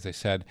continue, again, as I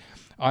said,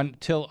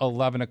 until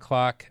 11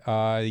 o'clock.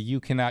 You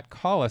cannot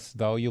call us,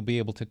 though. You'll be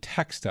able to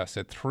text us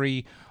at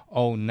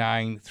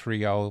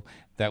 30930.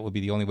 That would be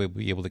the only way we'll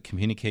be able to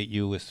communicate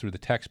you is through the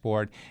text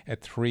board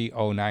at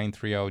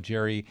 30930.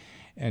 Jerry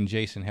and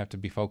Jason have to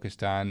be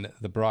focused on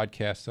the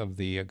broadcast of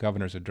the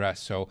governor's address.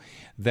 So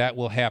that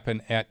will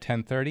happen at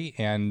 10:30,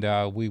 and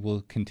we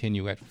will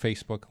continue at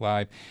Facebook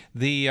Live.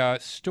 The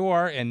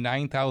store and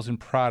 9,000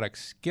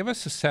 products, give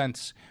us a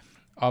sense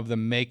of the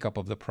makeup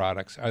of the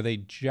products. Are they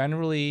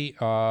generally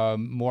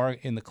more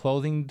in the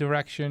clothing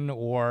direction,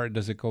 or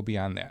does it go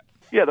beyond that?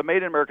 Yeah, the Made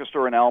in America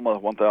store in Alma,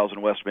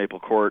 1000 West Maple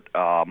Court,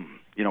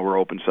 we're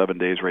open 7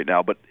 days right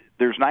now, but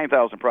there's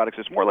 9,000 products.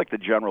 It's more like the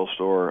general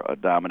store,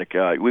 Dominic.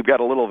 We've got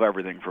a little of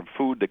everything from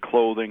food to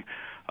clothing.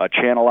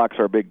 Channel Lock's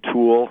our big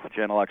tool.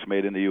 Channel Lock's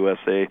made in the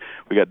USA.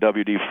 We got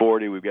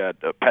WD-40. We've got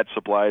pet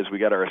supplies. We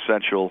got our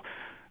essential,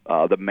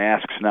 the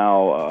masks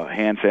now,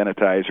 hand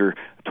sanitizer,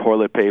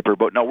 toilet paper.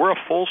 But no, we're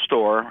a full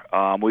store.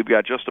 We've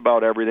got just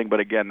about everything, but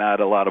again, not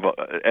a lot of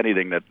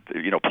anything that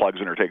plugs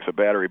in or takes a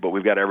battery. But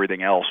we've got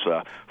everything else: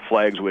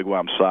 flags,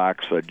 wigwam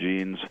socks,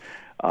 jeans,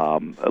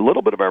 a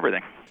little bit of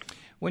everything.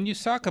 When you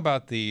talk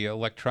about the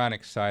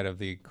electronic side of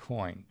the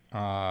coin,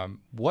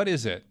 what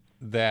is it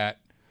that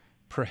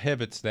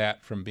prohibits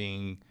that from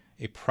being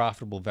a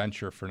profitable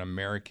venture for an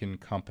American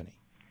company?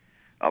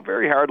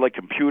 Very hard, like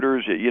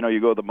computers.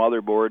 You go to the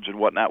motherboards and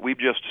whatnot. We've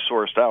just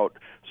sourced out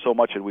so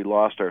much that we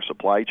lost our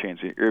supply chains.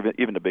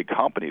 Even the big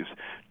companies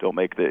don't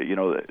make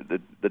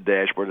the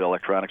dashboard, the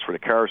electronics for the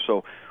car.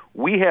 So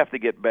we have to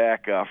get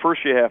back.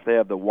 First, you have to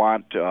have the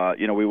want.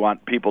 We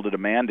want people to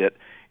demand it,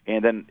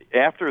 and then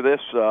after this,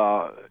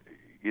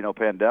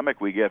 pandemic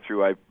we get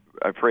through.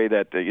 I pray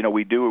that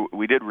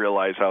we did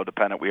realize how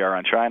dependent we are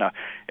on China,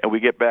 and we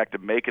get back to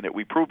making it.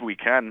 We proved we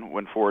can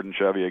when Ford and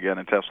Chevy again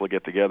and Tesla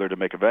get together to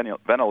make a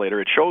ventilator.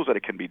 It shows that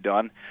it can be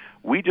done.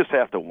 We just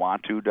have to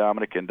want to,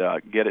 Dominic, and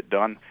get it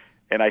done.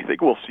 And I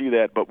think we'll see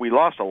that. But we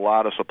lost a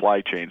lot of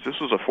supply chains. This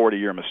was a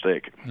 40-year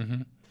mistake.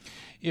 Mm-hmm.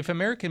 If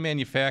American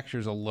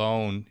manufacturers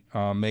alone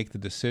make the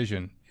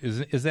decision,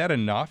 is that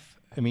enough?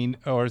 I mean,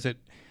 or is it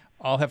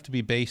all have to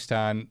be based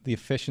on the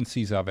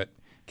efficiencies of it?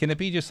 Can it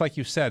be just like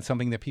you said,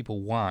 something that people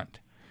want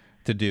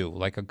to do?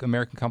 Like an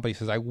American company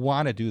says, I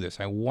want to do this.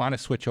 I want to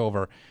switch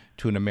over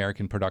to an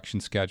American production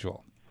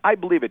schedule. I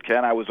believe it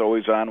can. I was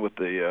always on with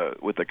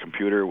the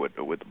computer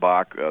with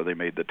Bach. They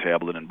made the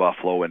tablet in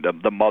Buffalo, and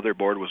the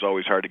motherboard was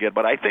always hard to get.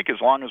 But I think as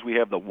long as we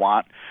have the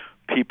want,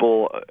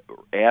 people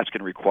ask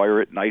and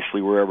require it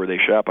nicely wherever they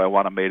shop. I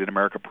want a Made in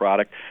America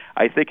product.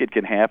 I think it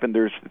can happen.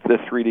 There's the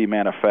 3D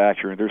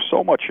manufacturing. There's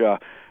so much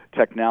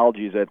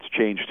technologies that's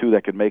changed too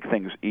that could make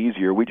things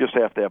easier. We just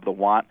have to have the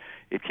want.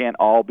 It can't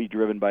all be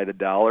driven by the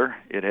dollar.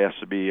 It has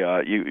to be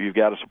you've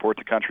got to support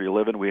the country you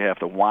live in. We have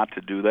to want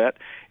to do that,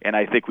 and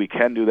I think we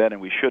can do that,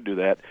 and we should do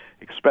that,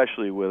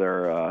 especially with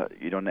our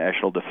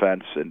national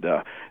defense and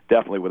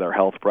definitely with our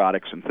health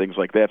products and things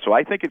like that. So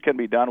I think it can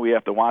be done. We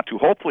have to want to.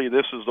 Hopefully,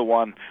 this is the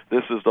one.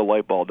 This is the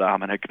light bulb,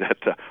 Dominic,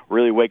 that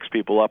really wakes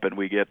people up, and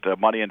we get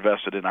money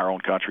invested in our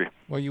own country.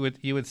 Well,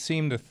 you would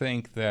seem to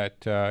think that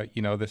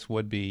this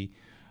would be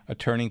a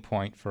turning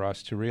point for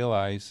us to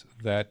realize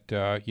that,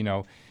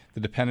 the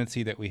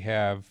dependency that we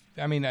have,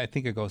 I mean, I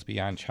think it goes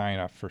beyond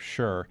China for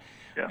sure.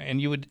 Yeah. And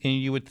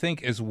you would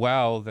think as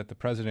well that the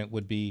president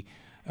would be,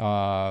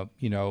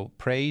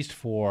 praised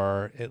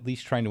for at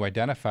least trying to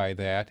identify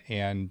that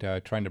and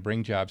trying to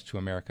bring jobs to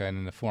America, and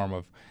in the form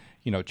of,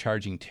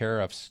 charging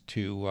tariffs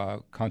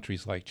to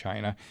countries like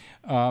China.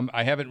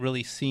 I haven't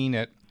really seen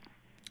it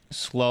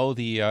slow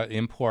the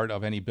import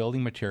of any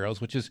building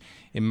materials, which is,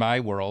 in my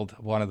world,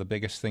 one of the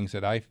biggest things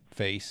that I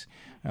face.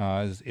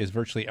 Is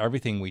virtually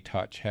everything we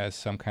touch has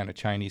some kind of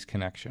Chinese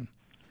connection.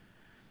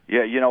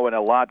 Yeah, and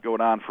a lot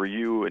going on for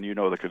you, and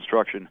the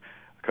construction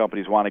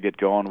companies want to get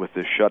going with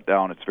this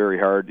shutdown. It's very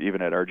hard,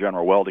 even at our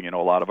General Welding.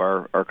 A lot of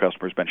our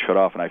customers have been shut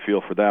off, and I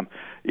feel for them,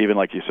 even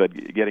like you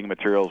said, getting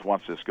materials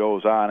once this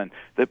goes on. And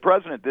the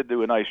president did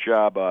do a nice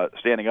job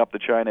standing up to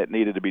China. It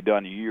needed to be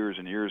done years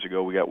and years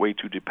ago. We got way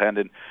too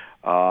dependent,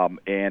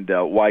 and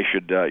why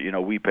should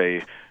we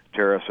pay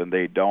tariffs and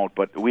they don't?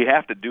 But we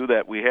have to do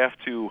that. We have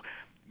to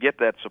get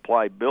that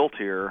supply built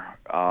here.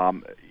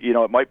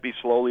 It might be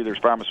slowly. There's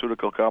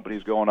pharmaceutical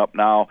companies going up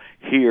now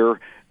here.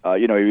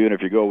 Even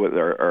if you go with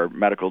our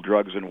medical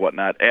drugs and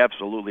whatnot,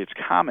 absolutely, it's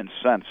common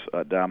sense,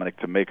 Dominic,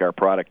 to make our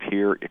product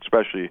here,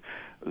 especially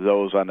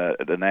those on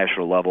the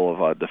national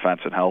level of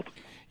defense and health.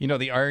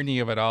 The irony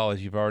of it all,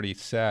 as you've already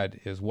said,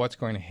 is what's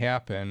going to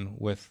happen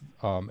with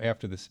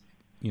after this,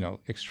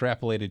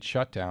 extrapolated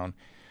shutdown,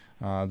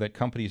 that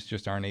companies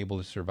just aren't able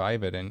to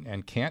survive it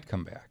and can't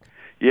come back.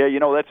 Yeah,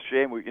 that's a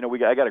shame.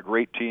 I got a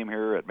great team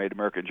here at Made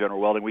America and General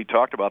Welding. We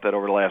talked about that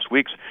over the last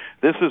weeks.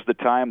 This is the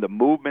time. The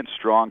movement's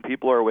strong.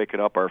 People are waking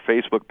up. Our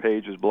Facebook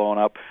page is blowing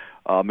up,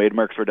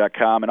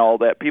 MadeAmericaStore.com and all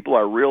that. People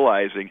are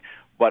realizing,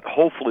 but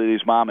hopefully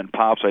these mom and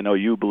pops, I know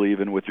you believe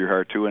in with your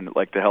heart too, and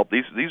like to help.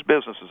 These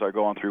businesses are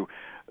going through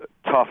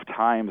tough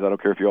times. I don't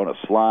care if you own a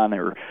salon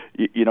or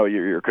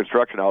your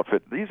construction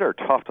outfit. These are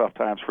tough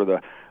times for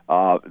the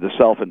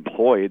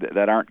self-employed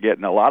that aren't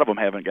getting. A lot of them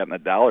haven't gotten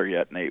 $1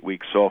 yet in 8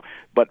 weeks. So,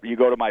 but you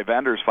go to my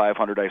vendors,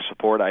 500 I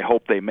support. I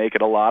hope they make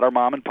it. A lot are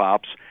mom and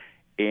pops.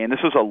 And this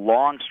is a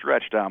long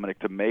stretch, Dominic,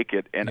 to make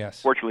it. And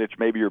yes. Fortunately, it's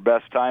maybe your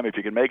best time. If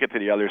you can make it to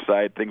the other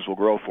side, things will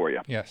grow for you.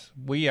 Yes,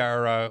 we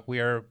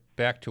are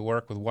back to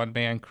work with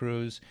one-man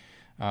crews.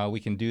 We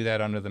can do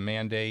that under the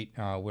mandate.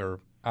 We're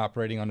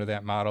operating under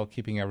that model,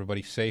 keeping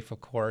everybody safe,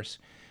 of course.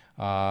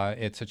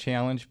 It's a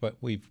challenge, but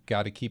we've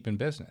got to keep in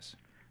business.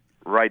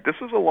 Right. This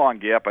is a long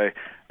gap.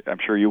 I'm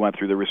sure you went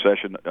through the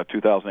recession of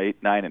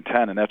 2008, 9, and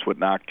 10, and that's what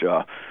knocked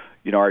our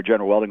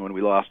General Welding when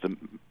we lost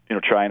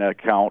a China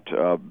account.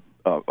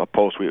 A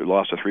post, we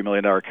lost a $3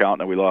 million account,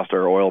 and then we lost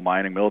our oil,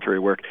 mining, military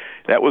work.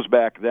 That was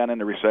back then in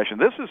the recession.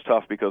 This is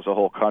tough because the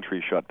whole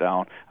country shut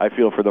down. I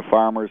feel for the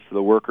farmers, for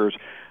the workers.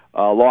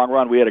 Long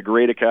run, we had a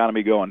great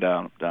economy going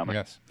down, Dominic.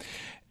 Yes.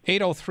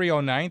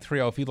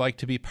 8030930, if you'd like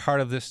to be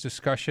part of this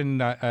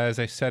discussion. As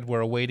I said,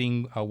 we're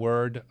awaiting a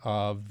word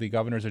of the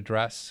governor's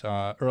address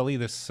early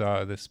this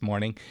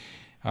morning.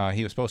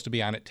 He was supposed to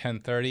be on at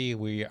 10:30.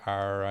 We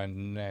are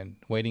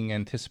waiting,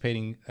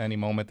 anticipating any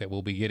moment that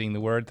we'll be getting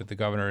the word that the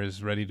governor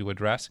is ready to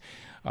address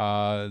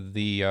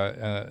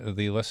the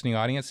listening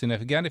audience. And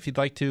if you'd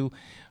like to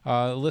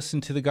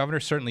listen to the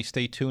governor, certainly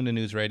stay tuned to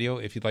News Radio.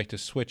 If you'd like to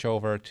switch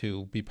over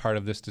to be part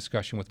of this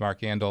discussion with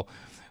Mark Andel,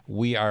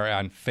 we are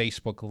on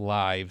Facebook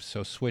Live.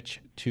 So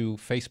switch to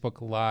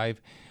Facebook Live,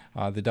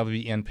 the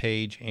WBN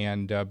page,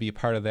 and be a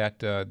part of that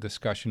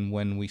discussion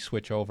when we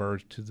switch over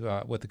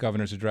to with the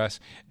governor's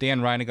address.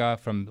 Dan Reiniga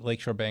from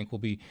Lakeshore Bank will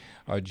be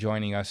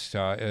joining us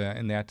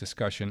in that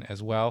discussion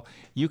as well.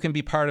 You can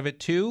be part of it,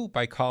 too,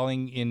 by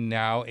calling in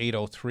now,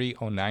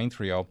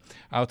 803-0930.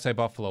 Outside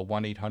Buffalo,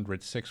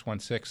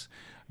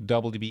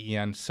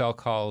 1-800-616-WBEN. Cell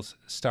calls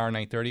star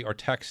 930, or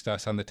text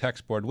us on the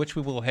text board, which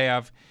we will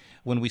have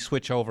when we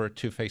switch over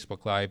to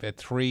Facebook Live at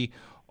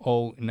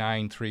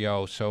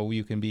 30930, so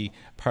you can be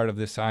part of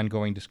this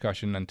ongoing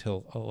discussion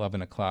until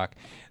 11 o'clock.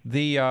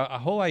 The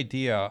whole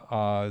idea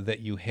that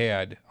you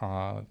had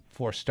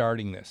for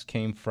starting this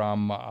came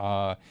from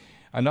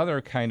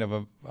another kind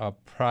of a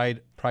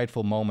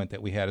prideful moment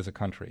that we had as a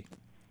country.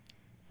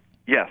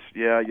 Yes,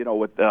 yeah,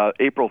 with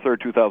April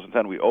 3rd,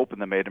 2010, we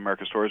opened the Made in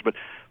America stores, but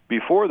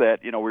before that,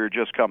 we were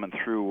just coming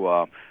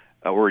through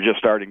we were just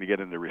starting to get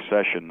into the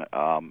recession.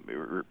 We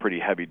were pretty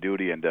heavy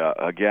duty, and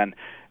again,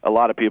 a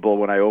lot of people,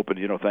 when I opened,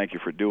 thank you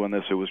for doing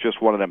this. It was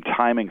just one of them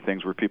timing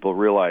things where people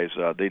realized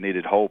they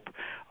needed hope,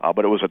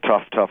 but it was a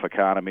tough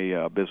economy.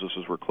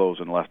 Businesses were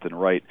closing left and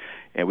right,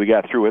 and we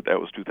got through it.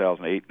 That was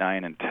 2008,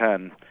 9, and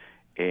 10.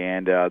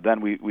 And then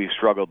we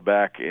struggled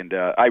back, and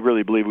I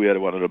really believe we had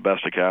one of the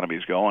best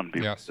economies going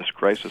before this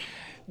crisis.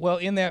 Well,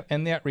 in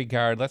that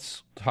regard,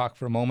 let's talk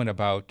for a moment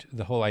about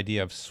the whole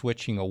idea of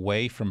switching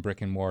away from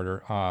brick and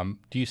mortar.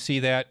 Do you see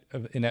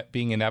that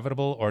being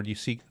inevitable, or do you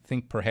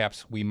think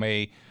perhaps we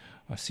may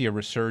see a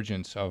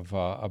resurgence of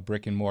a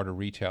brick and mortar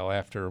retail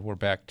after we're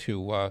back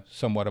to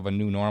somewhat of a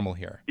new normal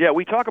here. Yeah,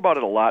 we talk about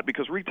it a lot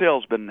because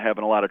retail's been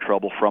having a lot of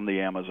trouble from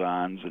the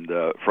Amazons and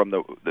from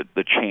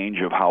the change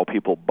of how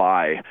people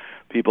buy.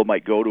 People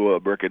might go to a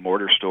brick and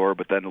mortar store,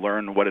 but then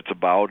learn what it's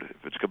about,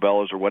 if it's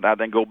Cabela's or whatnot,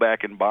 then go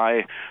back and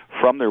buy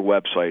from their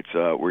websites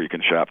where you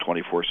can shop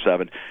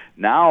 24/7.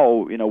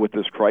 Now, with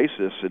this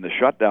crisis and the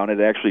shutdown, it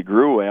actually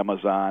grew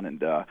Amazon and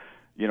the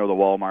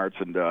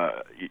Walmarts and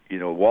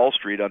Wall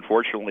Street.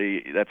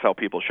 Unfortunately, that's how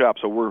people shop.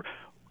 So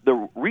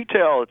the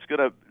retail, it's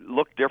going to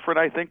look different,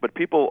 I think, but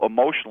people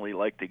emotionally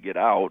like to get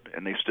out,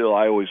 and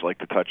I always like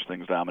to touch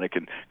things, Dominic,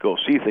 and go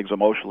see things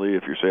emotionally.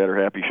 If you're sad or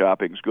happy,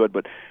 shopping's good.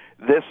 But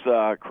this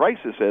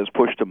crisis has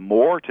pushed them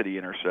more to the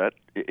internet,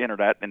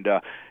 and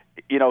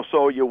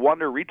so you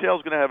wonder,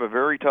 retail's going to have a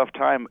very tough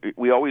time.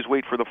 We always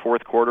wait for the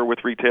fourth quarter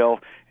with retail,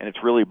 and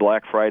it's really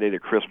Black Friday to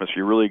Christmas.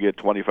 You really get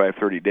 25,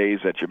 30 days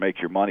that you make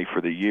your money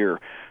for the year.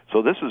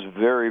 So this is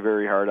very,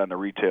 very hard on the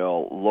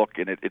retail look,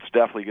 and it's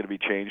definitely going to be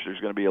changed. There's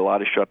going to be a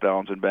lot of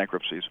shutdowns and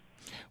bankruptcies.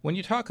 When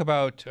you talk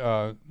about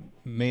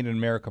Made in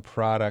America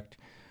product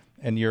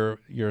and your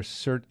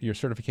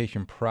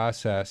certification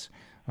process,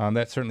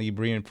 that certainly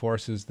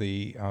reinforces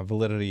the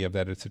validity of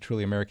that it's a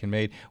truly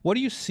American-made. What do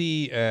you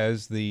see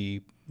as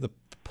the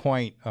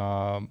point,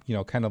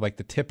 kind of like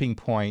the tipping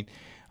point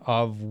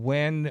of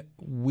when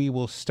we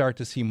will start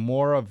to see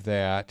more of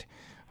that?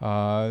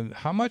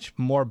 How much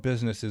more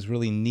business is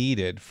really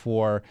needed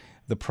for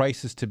the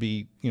prices to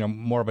be,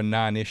 more of a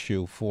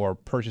non-issue for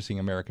purchasing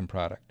American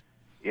product?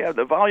 Yeah,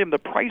 the volume, the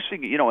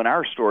pricing, in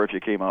our store, if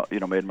you came out, Made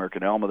in America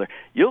in Elma, there,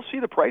 you'll see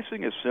the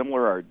pricing is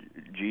similar. Our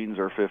jeans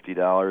are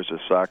 $50, the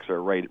socks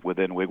are right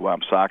within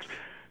Wigwam socks.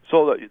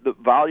 So the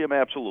volume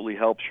absolutely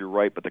helps, you're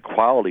right, but the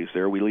quality's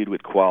there. We lead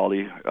with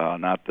quality,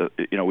 not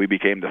we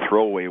became the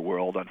throwaway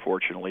world,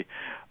 unfortunately.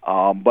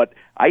 But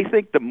I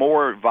think the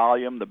more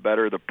volume, the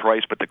better the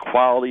price, but the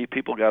quality,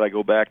 people got to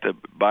go back to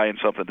buying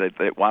something that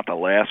they want to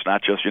last,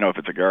 not just, if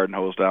it's a garden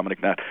hose,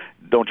 Dominic,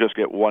 don't just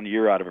get 1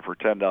 year out of it for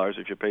 $10.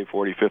 If you pay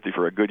 $40, $50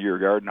 for a Goodyear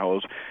garden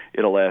hose,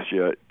 it'll last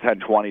you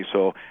 10, 20.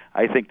 So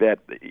I think that,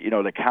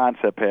 the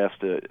concept has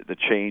to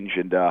change,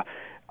 and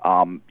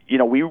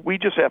we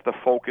just have to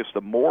focus.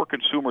 The more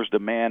consumers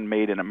demand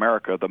Made in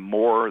America, the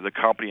more the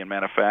company and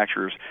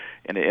manufacturers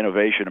and the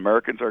innovation.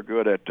 Americans are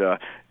good at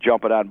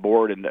jumping on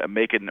board and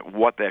making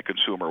what that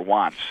consumer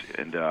wants.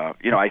 And,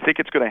 I think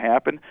it's going to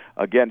happen.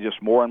 Again,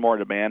 just more and more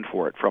demand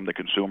for it from the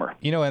consumer.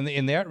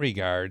 In that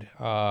regard,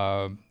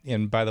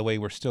 and by the way,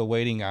 we're still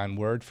waiting on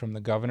word from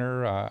the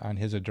governor on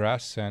his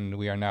address, and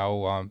we are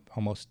now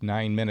almost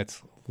 9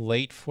 minutes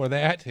late for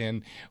that,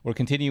 and we're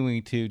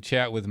continuing to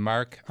chat with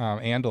Mark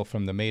Andel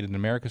from the Made in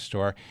America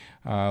store.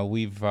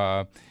 We've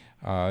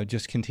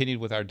just continued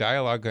with our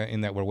dialogue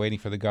in that we're waiting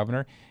for the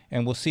governor,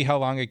 and we'll see how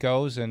long it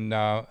goes, and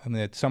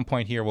at some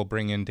point here we'll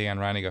bring in Dan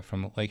Reiniger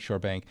from Lakeshore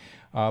Bank.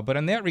 But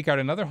in that regard,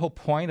 another whole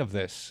point of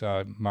this,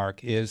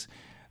 Mark, is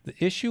the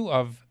issue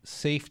of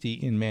safety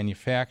in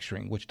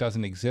manufacturing, which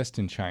doesn't exist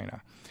in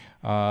China.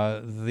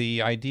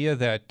 The idea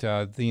that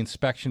the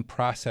inspection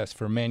process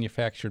for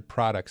manufactured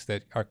products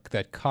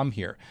that come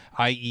here,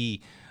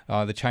 i.e.,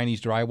 the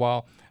Chinese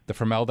drywall, the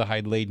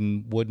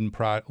formaldehyde-laden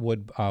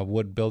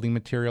wood building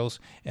materials,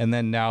 and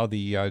then now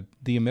the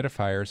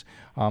dehumidifiers,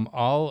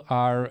 all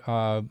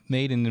are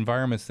made in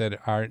environments that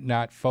are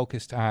not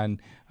focused on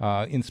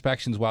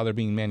inspections while they're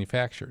being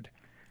manufactured.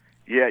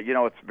 Yeah,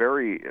 it's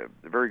very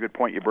good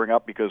point you bring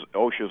up, because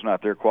OSHA's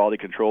not there, quality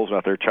control's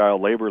not there,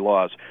 child labor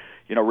laws.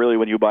 Really,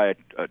 when you buy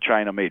a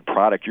China-made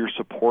product, you're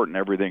supporting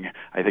everything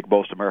I think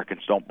most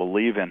Americans don't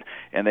believe in,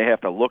 and they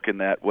have to look in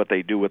that what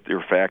they do with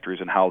their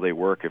factories and how they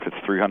work. If it's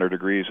 300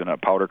 degrees in a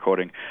powder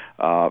coating,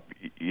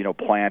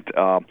 plant,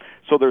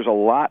 so there's a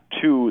lot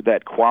to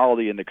that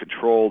quality and the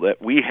control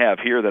that we have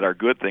here that are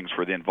good things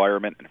for the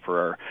environment and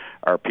for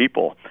our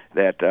people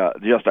that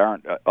just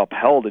aren't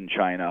upheld in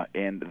China,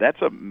 and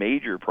that's a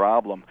major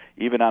problem.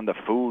 Even on the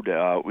food,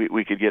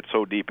 we could get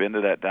so deep into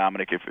that,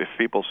 Dominic. If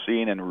people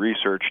seen and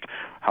researched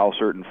how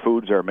certain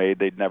foods are made,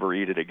 they'd never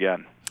eat it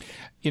again.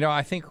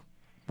 I think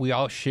we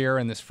all share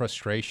in this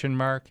frustration,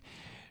 Mark.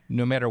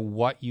 No matter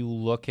what you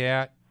look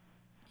at,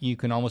 you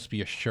can almost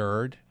be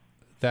assured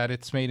that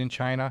it's made in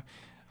China.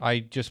 I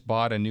just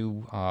bought a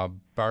new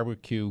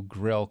barbecue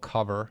grill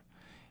cover,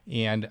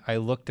 and I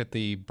looked at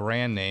the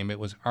brand name. It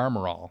was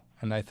Armor All,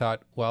 and I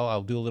thought, well,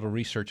 I'll do a little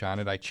research on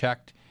it. I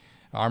checked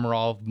Armor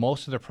All.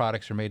 Most of their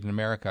products are made in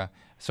America.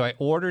 So I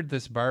ordered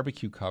this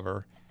barbecue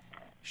cover.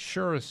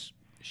 Sure as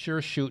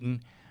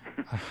shooting.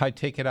 I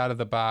take it out of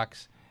the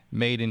box,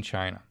 made in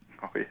China.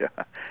 Oh,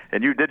 yeah.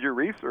 And you did your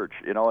research,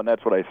 and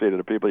that's what I say to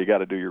the people. You got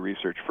to do your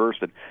research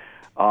first. And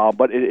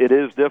But it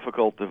is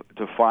difficult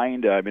to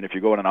find. I mean, if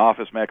you go in an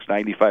Office Max,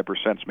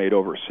 95% is made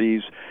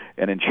overseas,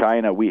 and in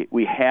China,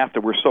 we have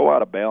to. We're so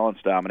out of balance,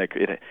 Dominic.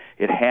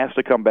 It has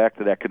to come back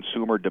to that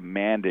consumer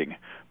demanding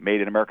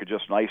made in America.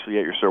 Just nicely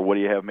at your store, what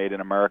do you have made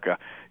in America?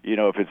 You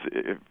know,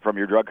 if from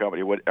your drug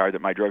company, what are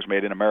my drugs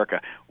made in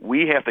America?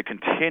 We have to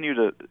continue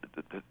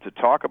to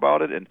talk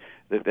about it, and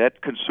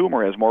that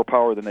consumer has more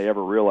power than they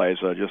ever realize.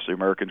 Just the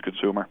American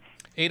consumer.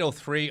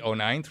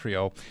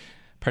 803-0930.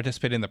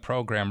 Participate in the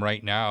program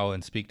right now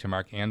and speak to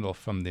Mark Andel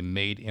from the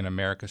Made in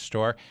America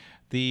store.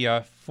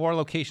 The 4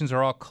 locations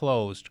are all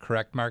closed,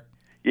 correct, Mark?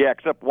 Yeah,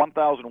 except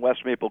 1000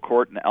 West Maple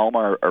Court in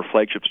Elma, our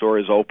flagship store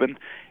is open,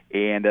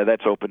 and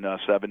that's open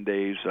 7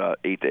 days,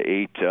 8 to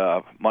 8,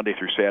 Monday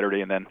through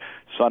Saturday, and then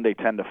Sunday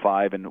 10 to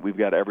 5, and we've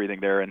got everything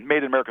there. And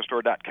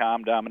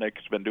MadeInAmericaStore.com, Dominic,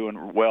 has been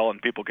doing well, and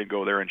people can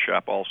go there and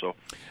shop also.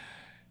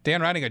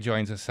 Dan Reininger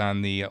joins us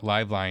on the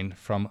live line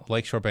from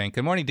Lakeshore Bank.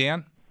 Good morning,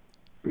 Dan.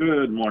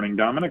 Good morning,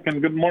 Dominic,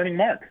 and good morning,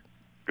 Mark.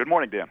 Good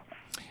morning, Dan.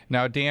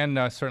 Now, Dan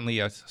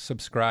certainly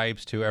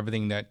subscribes to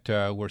everything that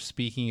we're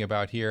speaking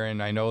about here,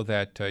 and I know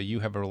that you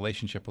have a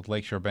relationship with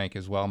Lakeshore Bank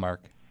as well,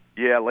 Mark.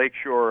 Yeah,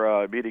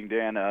 Lakeshore, meeting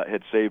Dan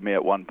had saved me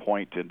at one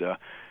point, and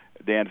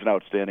Dan's an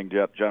outstanding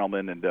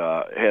gentleman and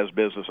has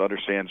business,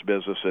 understands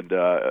business, and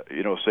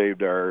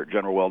saved our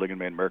General Welding in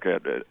Made in America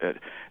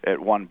at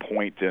one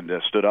point and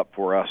stood up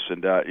for us.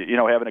 And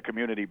having a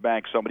community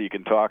bank, somebody you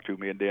can talk to,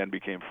 me and Dan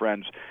became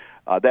friends.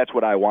 That's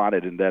what I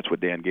wanted, and that's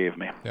what Dan gave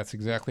me. That's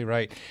exactly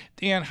right.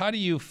 Dan, how do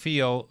you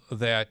feel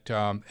that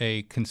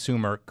a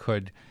consumer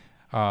could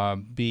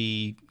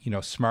be,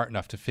 smart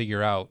enough to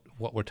figure out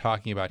what we're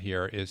talking about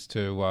here is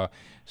to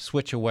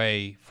switch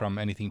away from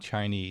anything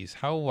Chinese?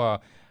 How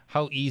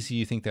easy do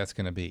you think that's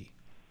going to be?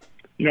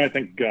 I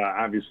think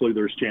obviously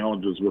there's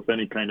challenges with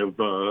any kind of,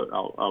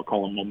 I'll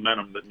call them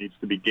momentum that needs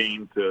to be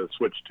gained to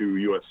switch to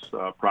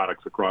U.S.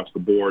 Products across the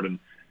board. And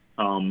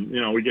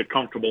we get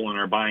comfortable in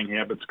our buying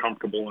habits,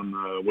 comfortable in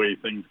the way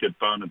things get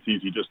done. It's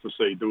easy just to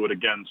say, do it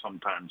again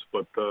sometimes.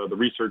 But the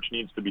research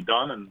needs to be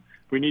done, and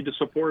we need to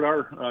support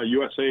our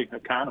USA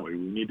economy. We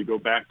need to go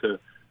back to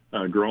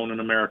grown in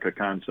America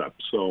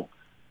concept. So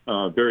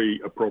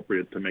very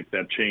appropriate to make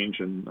that change.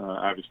 And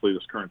obviously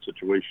this current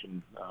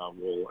situation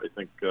will, I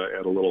think,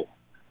 add a little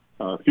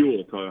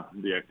fuel to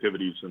the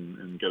activities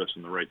and get us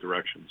in the right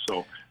direction.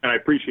 So, and I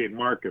appreciate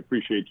Mark, I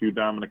appreciate you,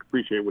 Dominic,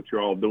 appreciate what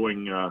you're all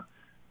doing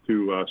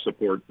to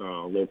support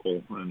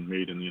local and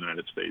made in the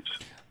United States.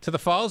 To the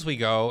Falls we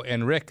go,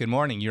 and Rick, good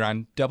morning. You're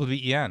on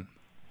WBEN.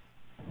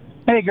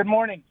 Hey, good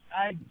morning.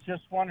 I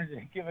just wanted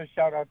to give a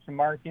shout-out to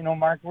Mark.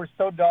 Mark, we're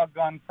so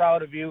doggone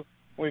proud of you.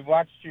 We've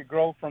watched you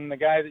grow from the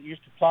guy that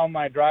used to plow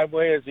my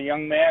driveway as a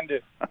young man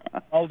to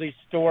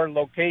multi-store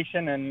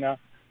location, and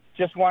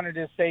just wanted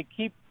to say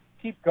keep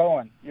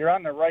going. You're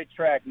on the right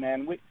track,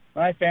 man.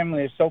 My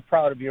family is so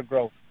proud of your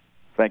growth.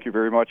 Thank you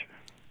very much.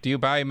 Do you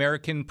buy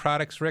American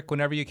products, Rick,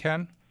 whenever you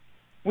can?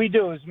 We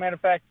do. As a matter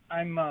of fact,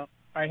 I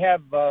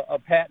have a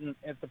patent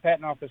at the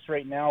patent office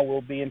right now.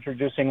 We'll be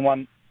introducing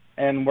one,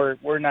 and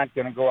we're not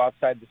going to go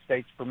outside the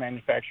states for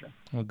manufacturing.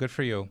 Well, good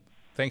for you.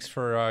 Thanks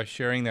for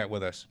sharing that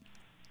with us.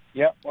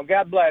 Yep. Well,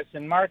 God bless.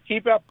 And Mark,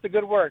 keep up the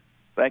good work.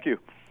 Thank you.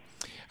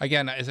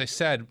 Again, as I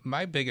said,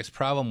 my biggest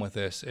problem with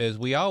this is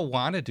we all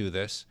want to do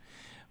this,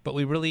 but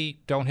we really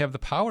don't have the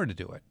power to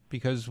do it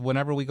because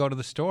whenever we go to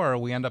the store,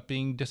 we end up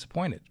being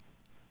disappointed.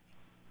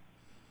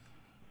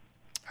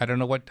 I don't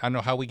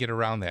know how we get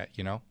around that,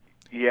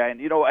 Yeah,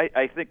 and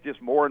I think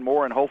just more and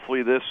more, and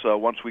hopefully this,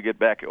 once we get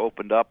back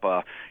opened up,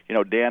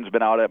 Dan's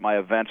been out at my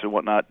events and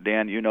whatnot.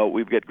 Dan,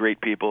 we've got great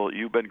people.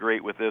 You've been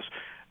great with this.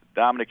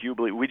 Dominic, you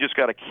believe we just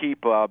got to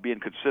keep being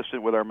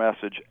consistent with our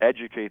message,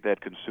 educate that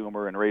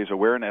consumer, and raise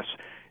awareness.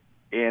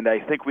 And I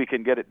think we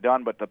can get it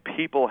done, but the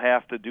people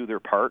have to do their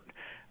part.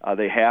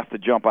 They have to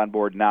jump on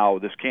board now.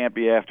 This can't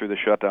be after the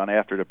shutdown,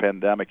 after the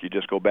pandemic. You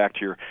just go back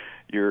to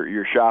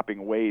your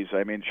shopping ways.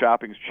 I mean,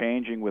 shopping's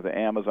changing with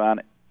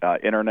Amazon,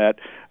 internet,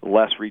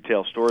 less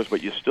retail stores,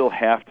 but you still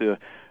have to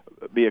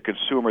be a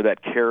consumer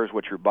that cares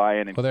what you're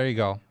buying. Well, there you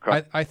go.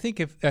 I think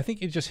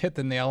you just hit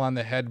the nail on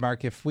the head,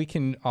 Mark. If we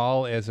can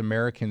all, as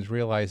Americans,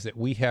 realize that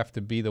we have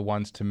to be the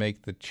ones to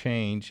make the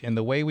change, and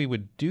the way we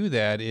would do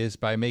that is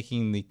by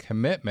making the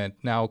commitment.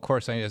 Now, of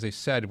course, as I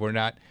said,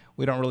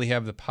 we don't really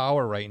have the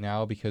power right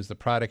now because the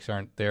products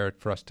aren't there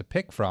for us to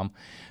pick from.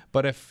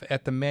 But if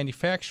at the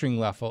manufacturing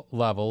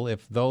level,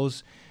 if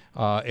those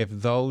at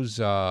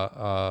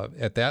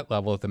that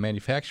level, at the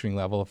manufacturing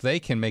level, if they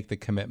can make the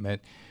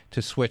commitment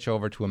to switch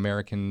over to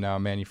American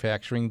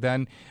manufacturing,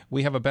 then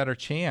we have a better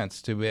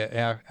chance to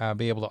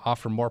be able to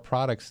offer more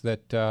products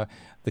that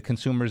the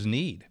consumers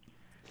need.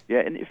 Yeah,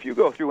 and if you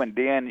go through, and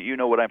Dan, you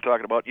know what I'm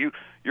talking about.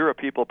 You're a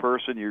people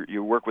person.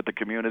 You work with the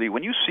community.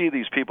 When you see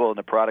these people and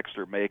the products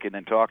they're making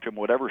and talk to them,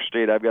 whatever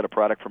state, I've got a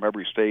product from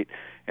every state,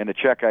 and the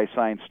check I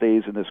sign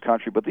stays in this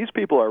country. But these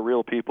people are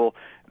real people.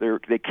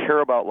 They care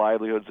about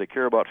livelihoods. They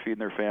care about feeding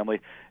their family.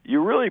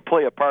 You really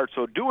play a part.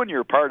 So doing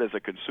your part as a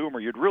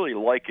consumer, you'd really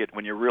like it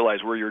when you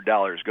realize where your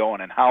dollar's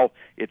going and how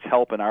it's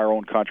helping our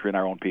own country and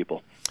our own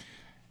people.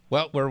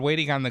 Well, we're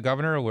waiting on the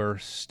governor. We're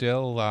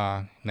still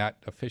not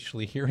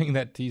officially hearing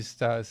that he's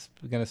going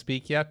to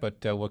speak yet, but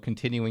we're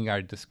continuing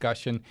our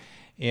discussion.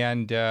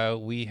 And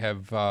we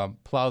have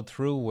plowed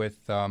through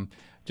with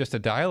just a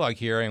dialogue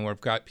here, and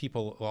we've got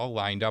people all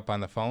lined up on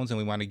the phones, and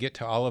we want to get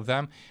to all of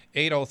them.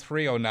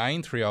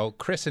 803-0930.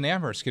 Chris in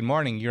Amherst, good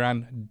morning. You're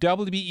on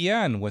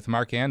WBEN with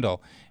Mark Andel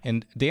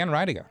and Dan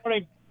Reidiger.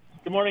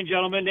 Good morning,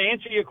 gentlemen. To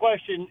answer your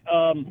question,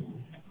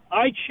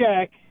 I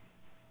check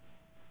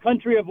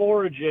country of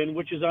origin,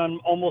 which is on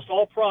almost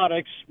all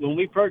products when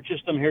we purchase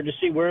them here, to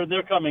see where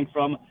they're coming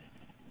from.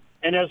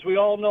 And as we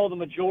all know, the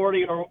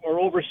majority are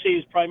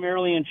overseas,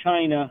 primarily in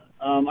China.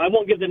 I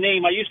won't give the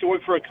name. I used to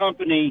work for a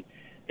company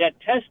that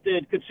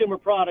tested consumer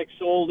products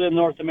sold in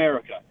North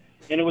America.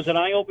 And it was an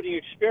eye-opening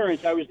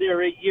experience. I was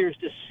there 8 years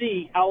to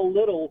see how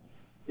little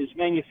is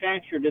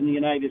manufactured in the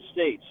United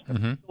States.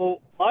 Mm-hmm.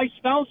 So my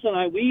spouse and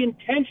I, we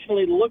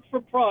intentionally look for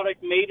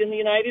product made in the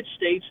United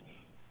States.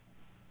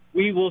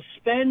 We will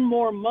spend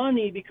more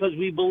money because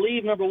we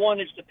believe, number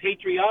one, it's the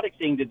patriotic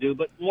thing to do,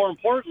 but more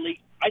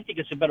importantly, I think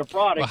it's a better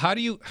product. Well,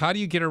 how do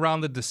you get around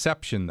the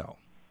deception, though?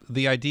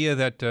 The idea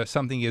that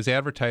something is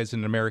advertised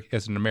in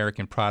as an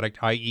American product,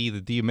 i.e.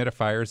 the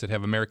dehumidifiers that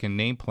have American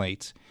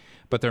nameplates,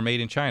 but they're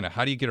made in China.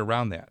 How do you get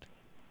around that?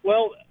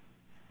 Well,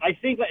 I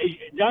think,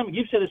 Dom,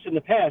 you've said this in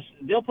the past,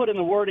 they'll put in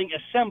the wording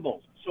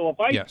assembled. So if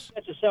I Yes.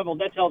 that's assembled,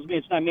 that tells me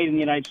it's not made in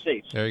the United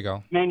States. There you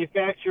go.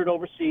 Manufactured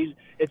overseas.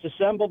 It's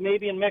assembled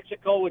maybe in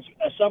Mexico. It's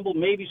assembled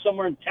maybe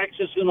somewhere in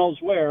Texas, who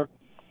knows where.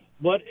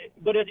 But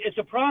it's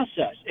a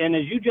process. And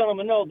as you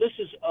gentlemen know, this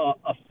is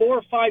a 4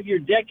 or 5 year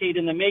decade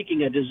in the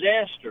making, a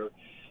disaster.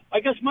 I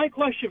guess my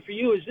question for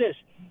you is this.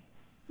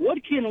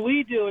 What can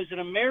we do as an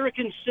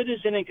American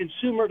citizen and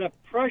consumer to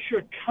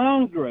pressure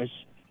Congress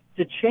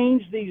to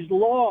change these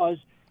laws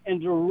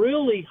and to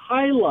really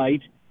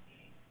highlight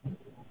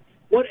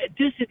what a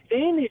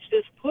disadvantage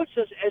this puts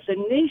us as a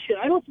nation?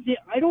 I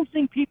don't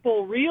think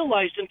people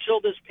realized until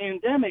this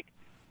pandemic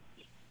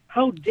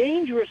how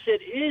dangerous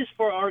it is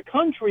for our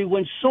country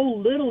when so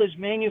little is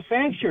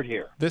manufactured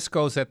here. This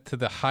goes to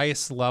the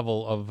highest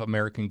level of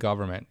American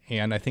government,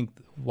 and I think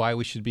why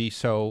we should be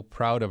so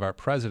proud of our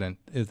president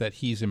is that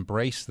he's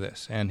embraced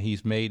this, and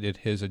he's made it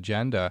his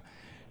agenda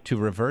to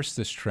reverse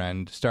this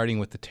trend, starting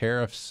with the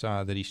tariffs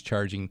that he's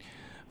charging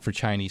for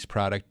Chinese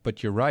product.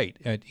 But you're right.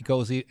 It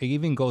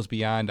even goes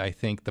beyond, I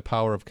think, the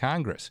power of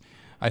Congress.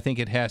 I think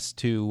it has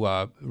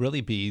to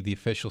really be the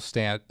official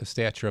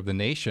stature of the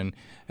nation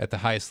at the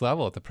highest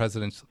level, at the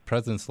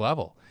president's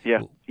level.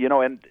 Yeah,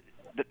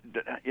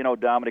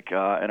 Dominic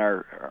and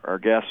our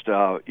guest,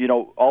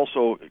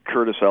 also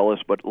Curtis Ellis,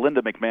 but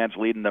Linda McMahon's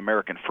leading the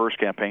American First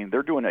campaign.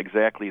 They're doing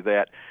exactly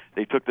that.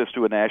 They took this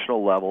to a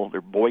national level.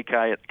 They're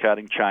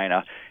boycotting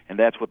China, and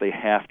that's what they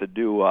have to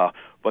do.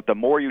 But the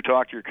more you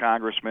talk to your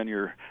congressmen,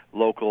 your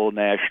local,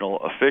 national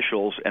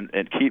officials,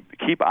 and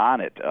keep on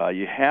it.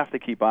 You have to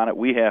keep on it.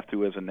 We have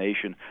to as a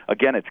nation.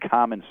 Again, it's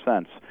common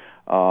sense.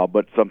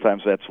 But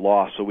sometimes that's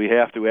lost. So we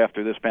have to,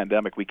 after this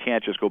pandemic, we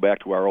can't just go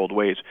back to our old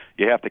ways.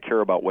 You have to care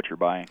about what you're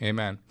buying.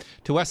 Amen.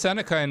 To West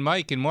Seneca and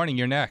Mike, good morning.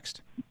 You're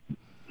next.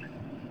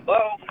 Hello.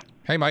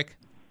 Hey, Mike.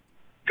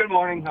 Good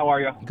morning. How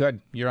are you?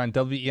 Good. You're on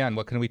WEN.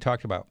 What can we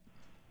talk about?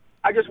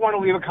 I just want to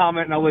leave a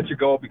comment, and I'll let you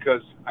go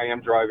because I am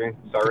driving.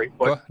 Sorry.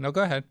 But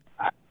go ahead.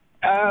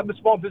 I'm a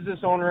small business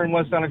owner in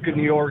West Seneca,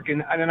 New York,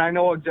 and I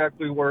know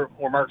exactly where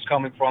Mark's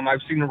coming from. I've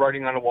seen the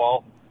writing on the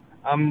wall.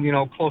 I'm,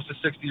 close to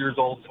 60 years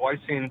old, so I've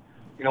seen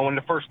when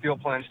the first steel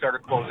plant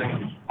started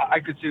closing,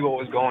 I could see what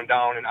was going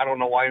down, and I don't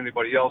know why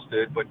anybody else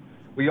did, but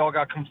we all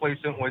got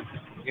complacent with,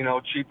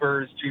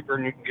 cheaper is cheaper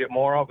and you can get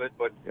more of it.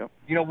 But,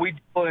 we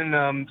deal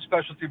in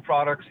specialty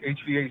products,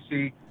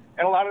 HVAC,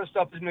 and a lot of the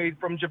stuff is made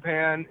from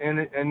Japan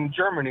and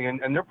Germany,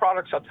 and their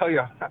products, I'll tell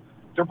you,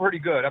 they're pretty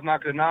good. I'm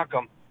not going to knock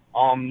them.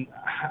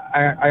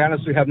 I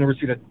honestly have never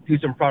seen a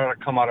decent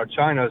product come out of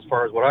China as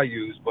far as what I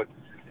use, but,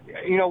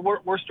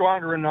 we're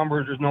stronger in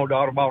numbers, there's no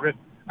doubt about it.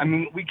 I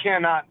mean, we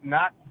cannot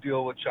not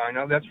deal with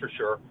China, that's for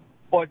sure.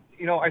 But,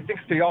 I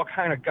think they all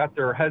kind of got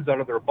their heads out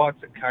of their butts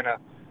and kind of,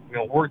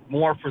 worked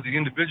more for the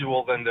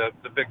individual than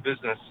the big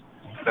business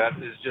that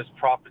is just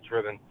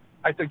profit-driven.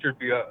 I think there'd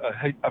be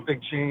a big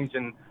change,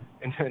 and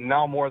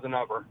now more than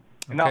ever.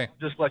 And okay.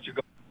 I'll just let you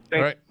go. Thanks.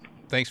 All right.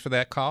 Thanks for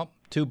that call.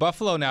 To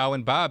Buffalo now,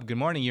 and Bob, good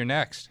morning. You're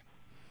next.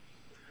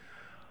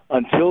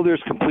 Until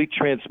there's complete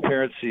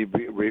transparency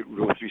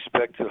with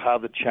respect to how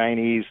the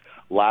Chinese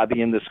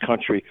lobby in this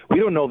country, we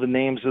don't know the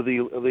names of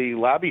the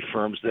lobby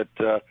firms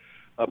that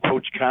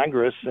approach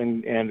Congress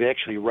and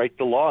actually write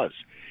the laws.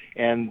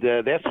 And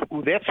that's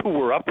who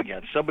we're up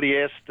against. Somebody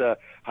asked,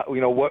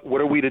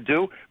 what are we to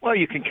do? Well,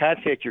 you can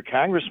contact your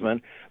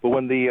congressman, but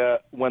when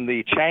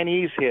the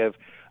Chinese have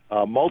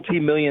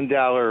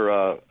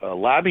multi-million-dollar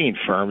lobbying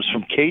firms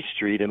from K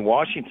Street in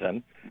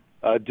Washington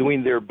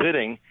doing their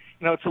bidding,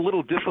 it's a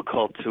little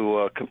difficult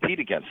to compete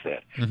against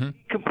that. Mm-hmm.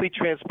 Complete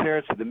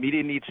transparency. The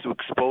media needs to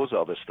expose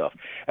all this stuff.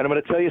 And I'm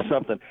going to tell you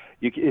something.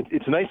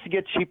 It's nice to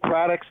get cheap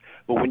products,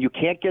 but when you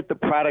can't get the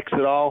products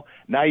at all,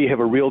 now you have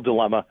a real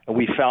dilemma, and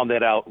we found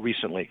that out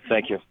recently.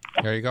 Thank you.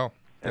 There you go.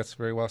 That's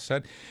very well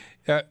said.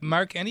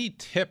 Mark, any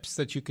tips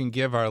that you can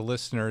give our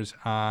listeners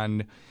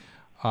on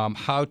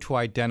how to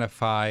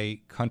identify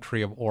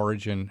country of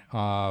origin?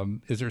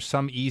 Is there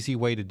some easy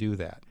way to do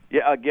that?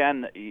 Yeah,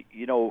 again,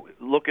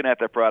 looking at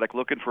that product,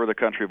 looking for the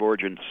country of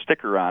origin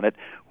sticker on it,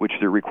 which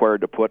they're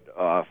required to put.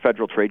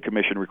 Federal Trade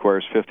Commission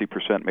requires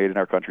 50% made in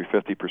our country,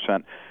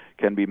 50%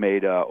 can be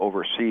made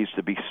overseas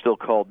to be still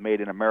called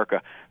made in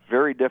America.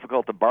 Very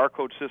difficult. The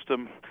barcode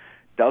system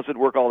doesn't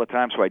work all the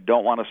time, so I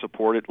don't want to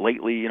support it.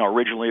 Lately,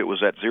 originally it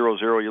was at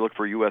 00. You look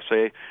for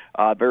USA.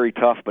 Very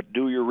tough, but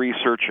do your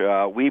research.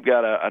 We've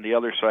got on the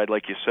other side,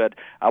 like you said,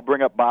 I'll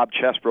bring up Bob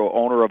Chesbro,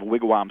 owner of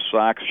Wigwam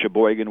Socks,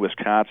 Sheboygan,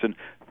 Wisconsin,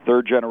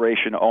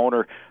 third-generation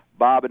owner.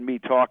 Bob and me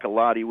talk a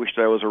lot. He wished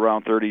I was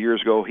around 30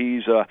 years ago.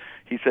 He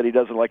said he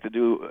doesn't like to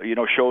do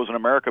shows in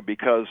America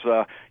because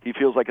he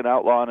feels like an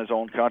outlaw in his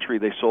own country.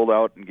 They sold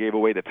out and gave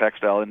away the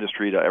textile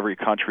industry to every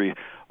country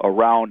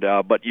around.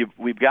 But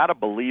we've got to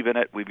believe in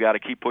it. We've got to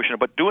keep pushing it.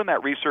 But doing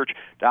that research,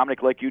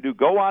 Dominic, like you do,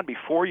 go on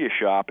before you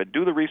shop and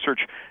do the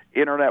research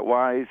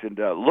internet-wise and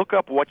look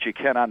up what you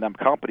can on them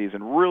companies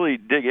and really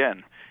dig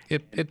in.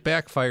 It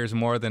backfires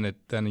more than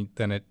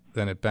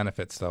it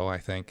benefits, though, I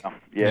think.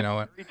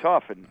 Yeah, it's pretty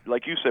tough. And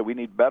like you said, we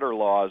need better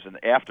laws, and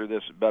after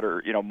this,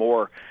 better,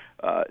 more.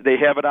 They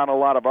have it on a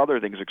lot of other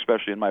things,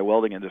 especially in my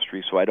welding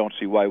industry, so I don't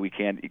see why we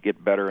can't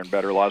get better and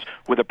better laws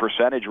with a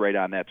percentage rate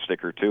on that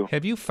sticker, too.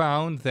 Have you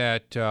found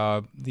that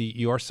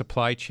your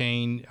supply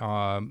chain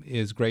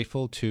is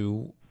grateful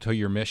to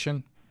your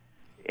mission?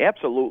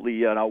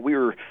 Absolutely.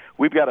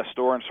 We've got a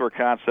store-in-store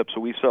concept,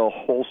 so we sell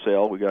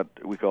wholesale.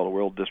 We call it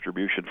world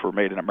distribution for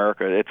Made in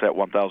America. It's at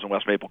 1000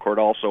 West Maple Court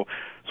also.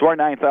 So our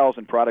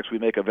 9,000 products we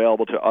make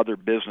available to other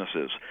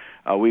businesses.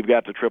 We've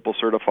got the triple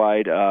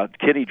certified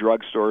Kinney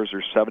drugstores.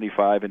 There's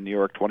 75 in New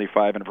York,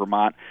 25 in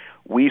Vermont.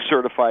 We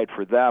certified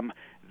for them.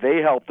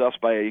 They helped us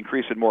by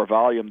increasing more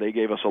volume. They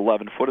gave us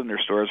 11 foot in their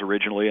stores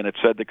originally, and it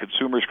said the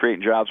consumers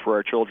creating jobs for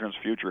our children's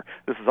future.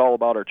 This is all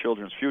about our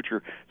children's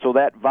future. So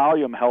that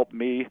volume helped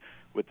me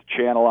with the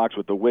channel locks,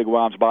 with the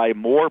wigwams, buy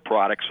more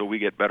products so we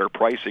get better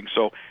pricing.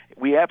 So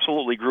we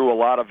absolutely grew a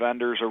lot of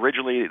vendors.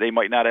 Originally, they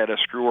might not have had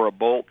a screw or a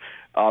bolt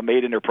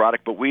made in their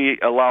product, but we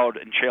allowed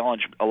and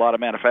challenged a lot of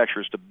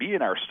manufacturers to be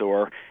in our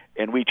store,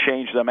 and we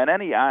changed them. And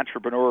any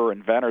entrepreneur or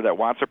inventor that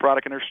wants a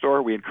product in their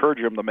store, we encourage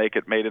them to make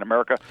it made in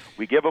America.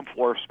 We give them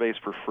floor space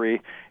for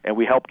free, and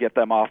we help get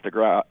them off the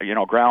ground.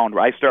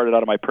 I started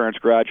out of my parents'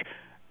 garage.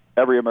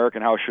 Every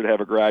American house should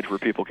have a garage where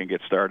people can get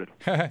started.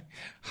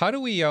 How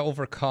do we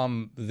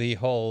overcome the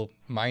whole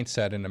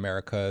mindset in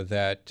America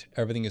that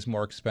everything is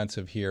more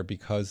expensive here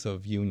because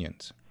of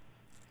unions?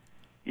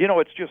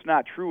 It's just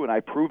not true, and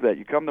I prove that.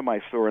 You come to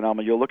my store,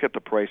 and you'll look at the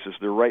prices.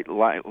 They're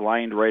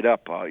lined right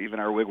up.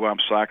 Even our wigwam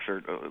socks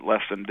are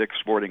less than Dick's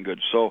Sporting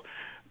Goods. So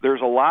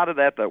there's a lot of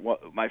that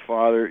my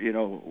father,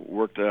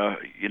 worked,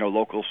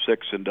 Local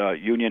 6 and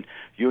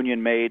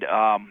union made.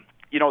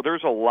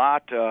 There's a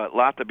lot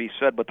to be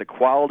said, but the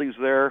quality's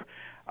there.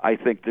 I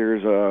think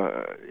there's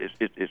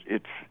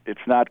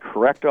it's not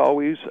correct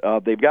always.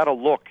 They've got to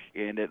look,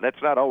 and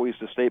that's not always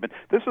the statement.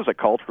 This is a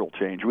cultural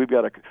change. We've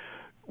got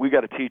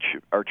to teach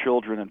our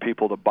children and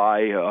people to buy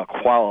a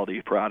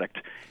quality product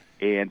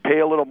and pay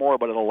a little more,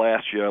 but it'll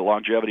last you.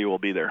 Longevity will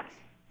be there.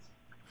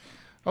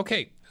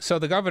 Okay, so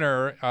the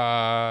governor,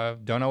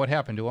 don't know what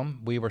happened to him.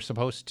 We were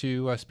supposed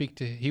to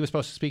he was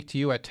supposed to speak to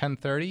you at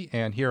 10:30,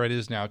 and here it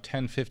is now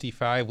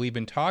 10:55. We've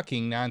been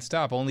talking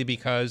nonstop only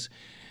because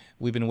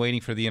we've been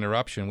waiting for the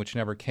interruption, which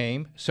never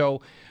came. So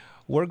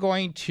we're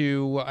going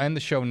to end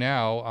the show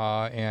now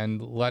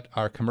and let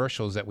our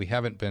commercials that we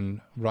haven't been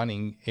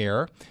running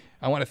air.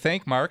 I want to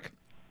thank Mark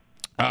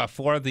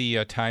for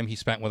the time he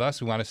spent with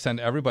us. We want to send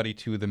everybody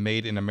to the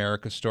Made in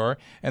America store.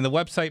 And the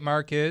website,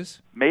 Mark,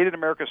 is?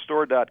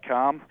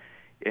 MadeInAmericaStore.com.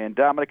 And,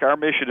 Dominic, our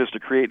mission is to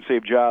create and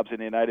save jobs in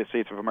the United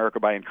States of America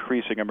by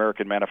increasing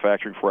American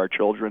manufacturing for our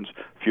children's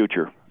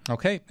future.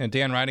 Okay. And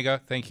Dan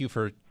Reiniger, thank you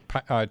for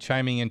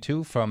chiming in,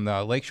 too, from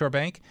the Lakeshore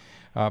Bank.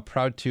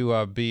 Proud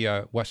to be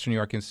a Western New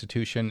York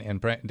institution.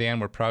 And, Dan,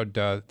 we're proud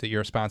that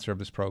you're a sponsor of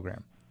this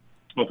program.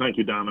 Well, thank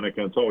you, Dominic.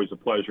 It's always a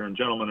pleasure. And,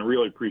 gentlemen, I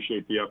really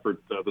appreciate the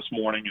effort this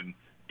morning and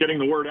getting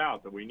the word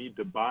out that we need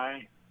to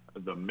buy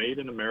the Made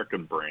in America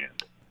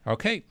brand.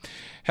 Okay.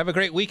 Have a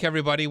great week,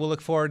 everybody. We'll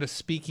look forward to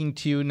speaking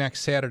to you next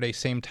Saturday,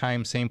 same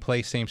time, same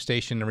place, same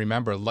station. And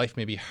remember, life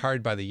may be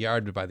hard by the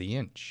yard, but by the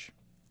inch,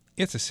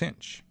 it's a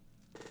cinch.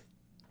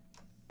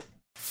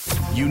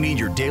 You need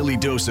your daily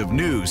dose of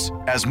news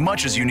as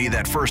much as you need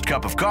that first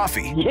cup of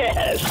coffee.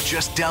 Yes.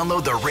 Just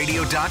download the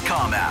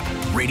Radio.com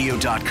app.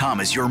 Radio.com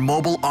is your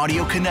mobile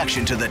audio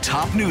connection to the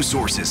top news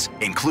sources,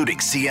 including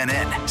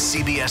CNN,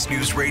 CBS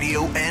News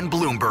Radio, and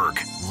Bloomberg.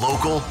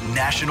 Local,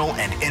 national,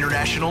 and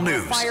international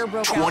news.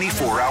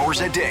 24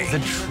 hours a day. The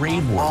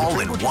trade war. All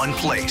in one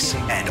place.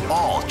 And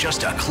all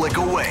just a click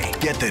away.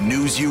 Get the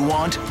news you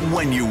want,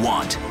 when you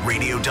want.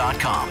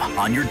 Radio.com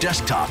on your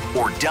desktop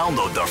or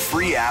download the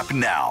free app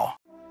now.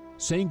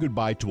 Saying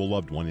goodbye to a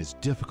loved one is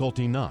difficult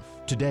enough.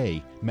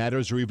 Today,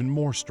 matters are even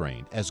more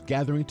strained as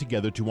gathering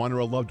together to honor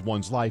a loved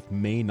one's life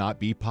may not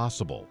be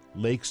possible.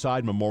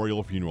 Lakeside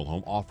Memorial Funeral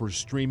Home offers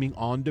streaming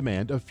on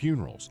demand of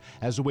funerals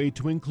as a way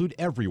to include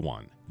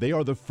everyone. They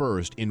are the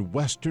first in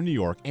Western New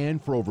York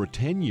and for over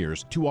 10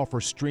 years to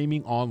offer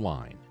streaming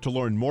online. To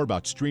learn more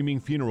about streaming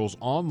funerals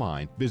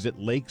online, visit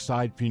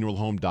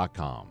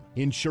lakesidefuneralhome.com,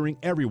 ensuring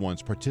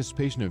everyone's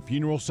participation in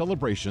funeral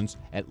celebrations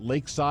at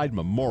Lakeside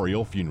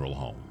Memorial Funeral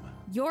Home.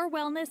 Your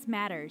wellness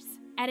matters.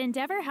 At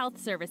Endeavor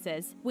Health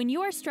Services, when you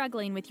are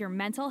struggling with your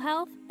mental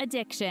health,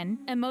 addiction,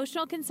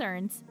 emotional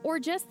concerns, or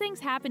just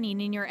things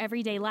happening in your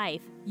everyday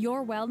life,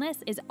 your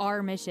wellness is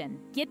our mission.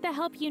 Get the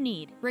help you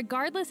need,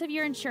 regardless of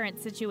your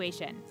insurance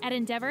situation, at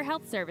Endeavor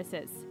Health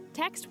Services.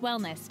 Text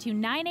WELLNESS to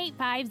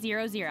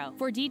 98500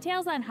 for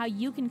details on how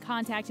you can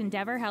contact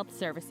Endeavor Health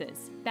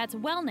Services. That's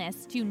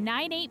wellness to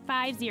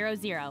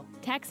 98500.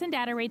 Text and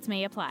data rates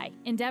may apply.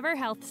 Endeavor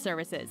Health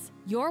Services.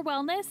 Your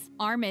wellness,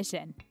 our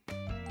mission.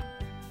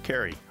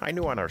 Carrie, I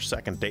knew on our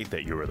second date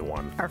that you were the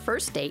one. Our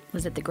first date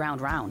was at the Ground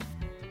Round.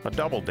 A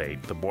double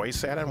date. The boys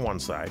sat on one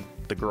side,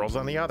 the girls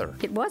on the other.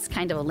 It was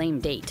kind of a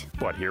lame date.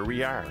 But here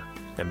we are.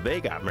 And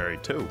they got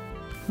married too.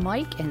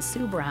 Mike and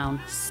Sue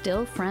Brown,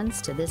 still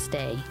friends to this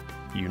day.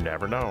 You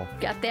never know.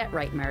 Got that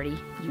right, Marty.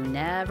 You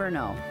never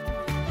know.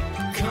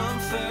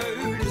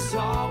 Comfort is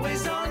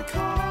always on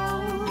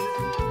call.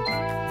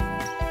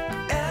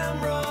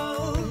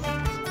 Emerald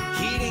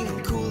Heating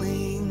and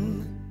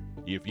Cooling.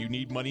 If you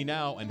need money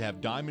now and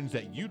have diamonds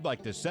that you'd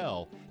like to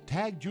sell,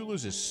 Tag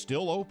Jewelers is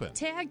still open.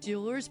 Tag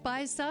Jewelers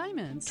buys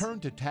diamonds. Turn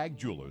to Tag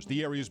Jewelers,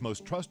 the area's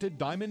most trusted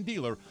diamond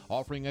dealer,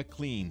 offering a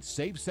clean,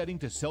 safe setting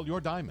to sell your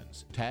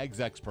diamonds. Tag's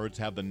experts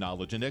have the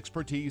knowledge and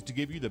expertise to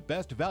give you the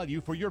best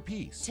value for your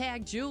piece.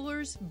 Tag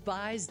Jewelers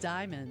buys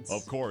diamonds.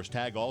 Of course,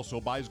 Tag also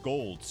buys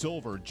gold,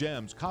 silver,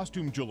 gems,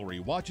 costume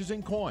jewelry, watches,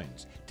 and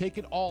coins. Take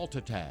it all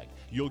to Tag.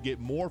 You'll get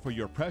more for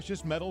your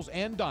precious metals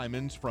and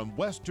diamonds from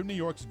Western New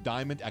York's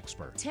diamond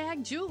expert.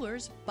 Tag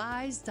Jewelers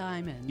buys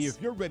diamonds. If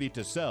you're ready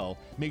to sell,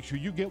 make sure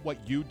you get what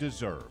you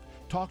deserve.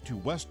 Talk to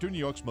Western New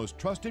York's most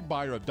trusted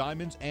buyer of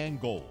diamonds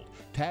and gold.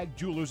 Tag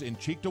Jewelers in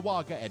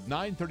Cheektowaga at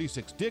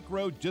 936 Dick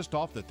Road, just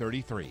off the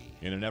 33.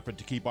 In an effort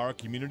to keep our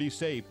community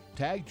safe,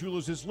 Tag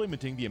Jewelers is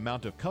limiting the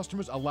amount of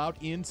customers allowed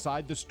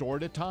inside the store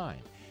at a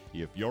time.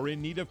 If you're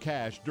in need of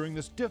cash during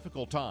this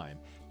difficult time,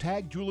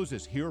 Tag Jewelers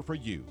is here for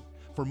you.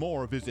 For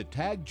more, visit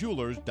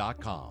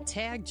tagjewelers.com.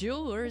 Tag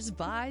Jewelers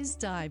buys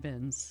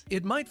diamonds.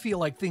 It might feel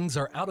like things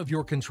are out of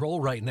your control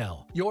right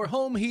now. Your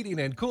home heating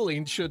and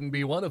cooling shouldn't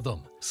be one of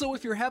them. So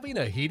if you're having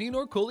a heating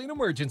or cooling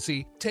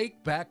emergency,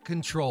 take back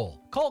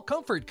control. Call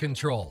Comfort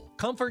Control.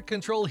 Comfort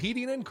Control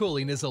Heating and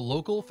Cooling is a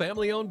local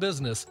family-owned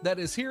business that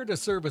is here to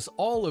service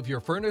all of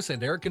your furnace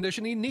and air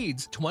conditioning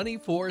needs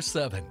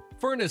 24/7.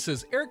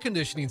 Furnaces, air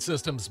conditioning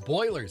systems,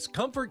 boilers,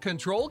 Comfort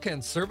Control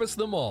can service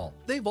them all.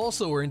 They've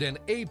also earned an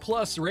A+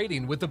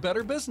 rating with the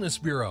Better Business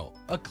Bureau.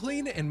 A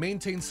clean and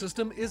maintained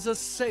system is a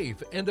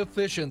safe and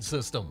efficient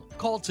system.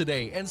 Call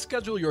today and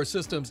schedule your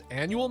system's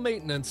annual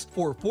maintenance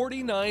for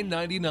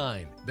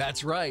 $49.99.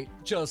 That's right,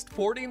 just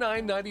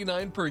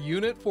 $49.99 per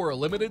unit for a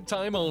limited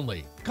time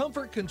only.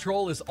 Comfort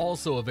Control is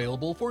also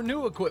available for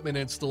new equipment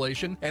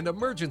installation and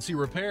emergency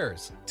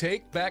repairs.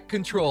 Take back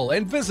control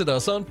and visit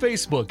us on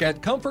Facebook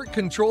at Comfort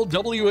Control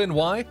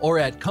WNY or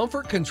at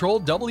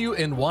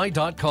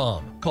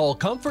ComfortControlWNY.com. Call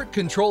Comfort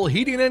Control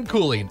Heating and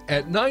Cooling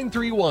at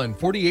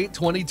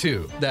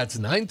 931-4822. That's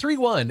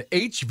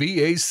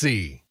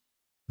 931-HVAC.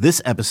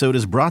 This episode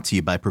is brought to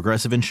you by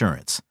Progressive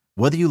Insurance.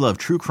 Whether you love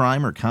true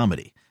crime or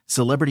comedy,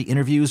 celebrity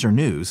interviews or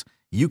news,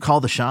 you call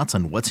the shots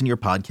on what's in your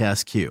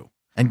podcast queue.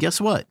 And guess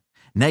what?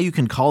 Now you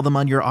can call them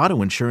on your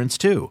auto insurance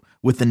too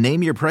with the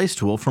Name Your Price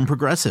tool from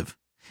Progressive.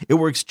 It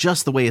works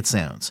just the way it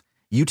sounds.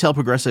 You tell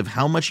Progressive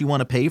how much you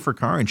want to pay for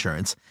car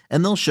insurance,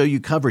 and they'll show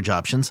you coverage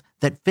options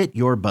that fit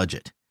your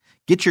budget.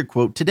 Get your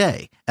quote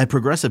today at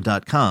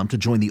Progressive.com to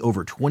join the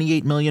over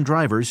 28 million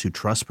drivers who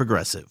trust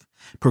Progressive.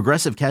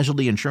 Progressive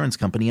Casualty Insurance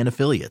Company and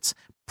Affiliates.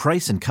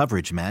 Price and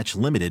coverage match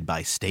limited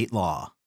by state law.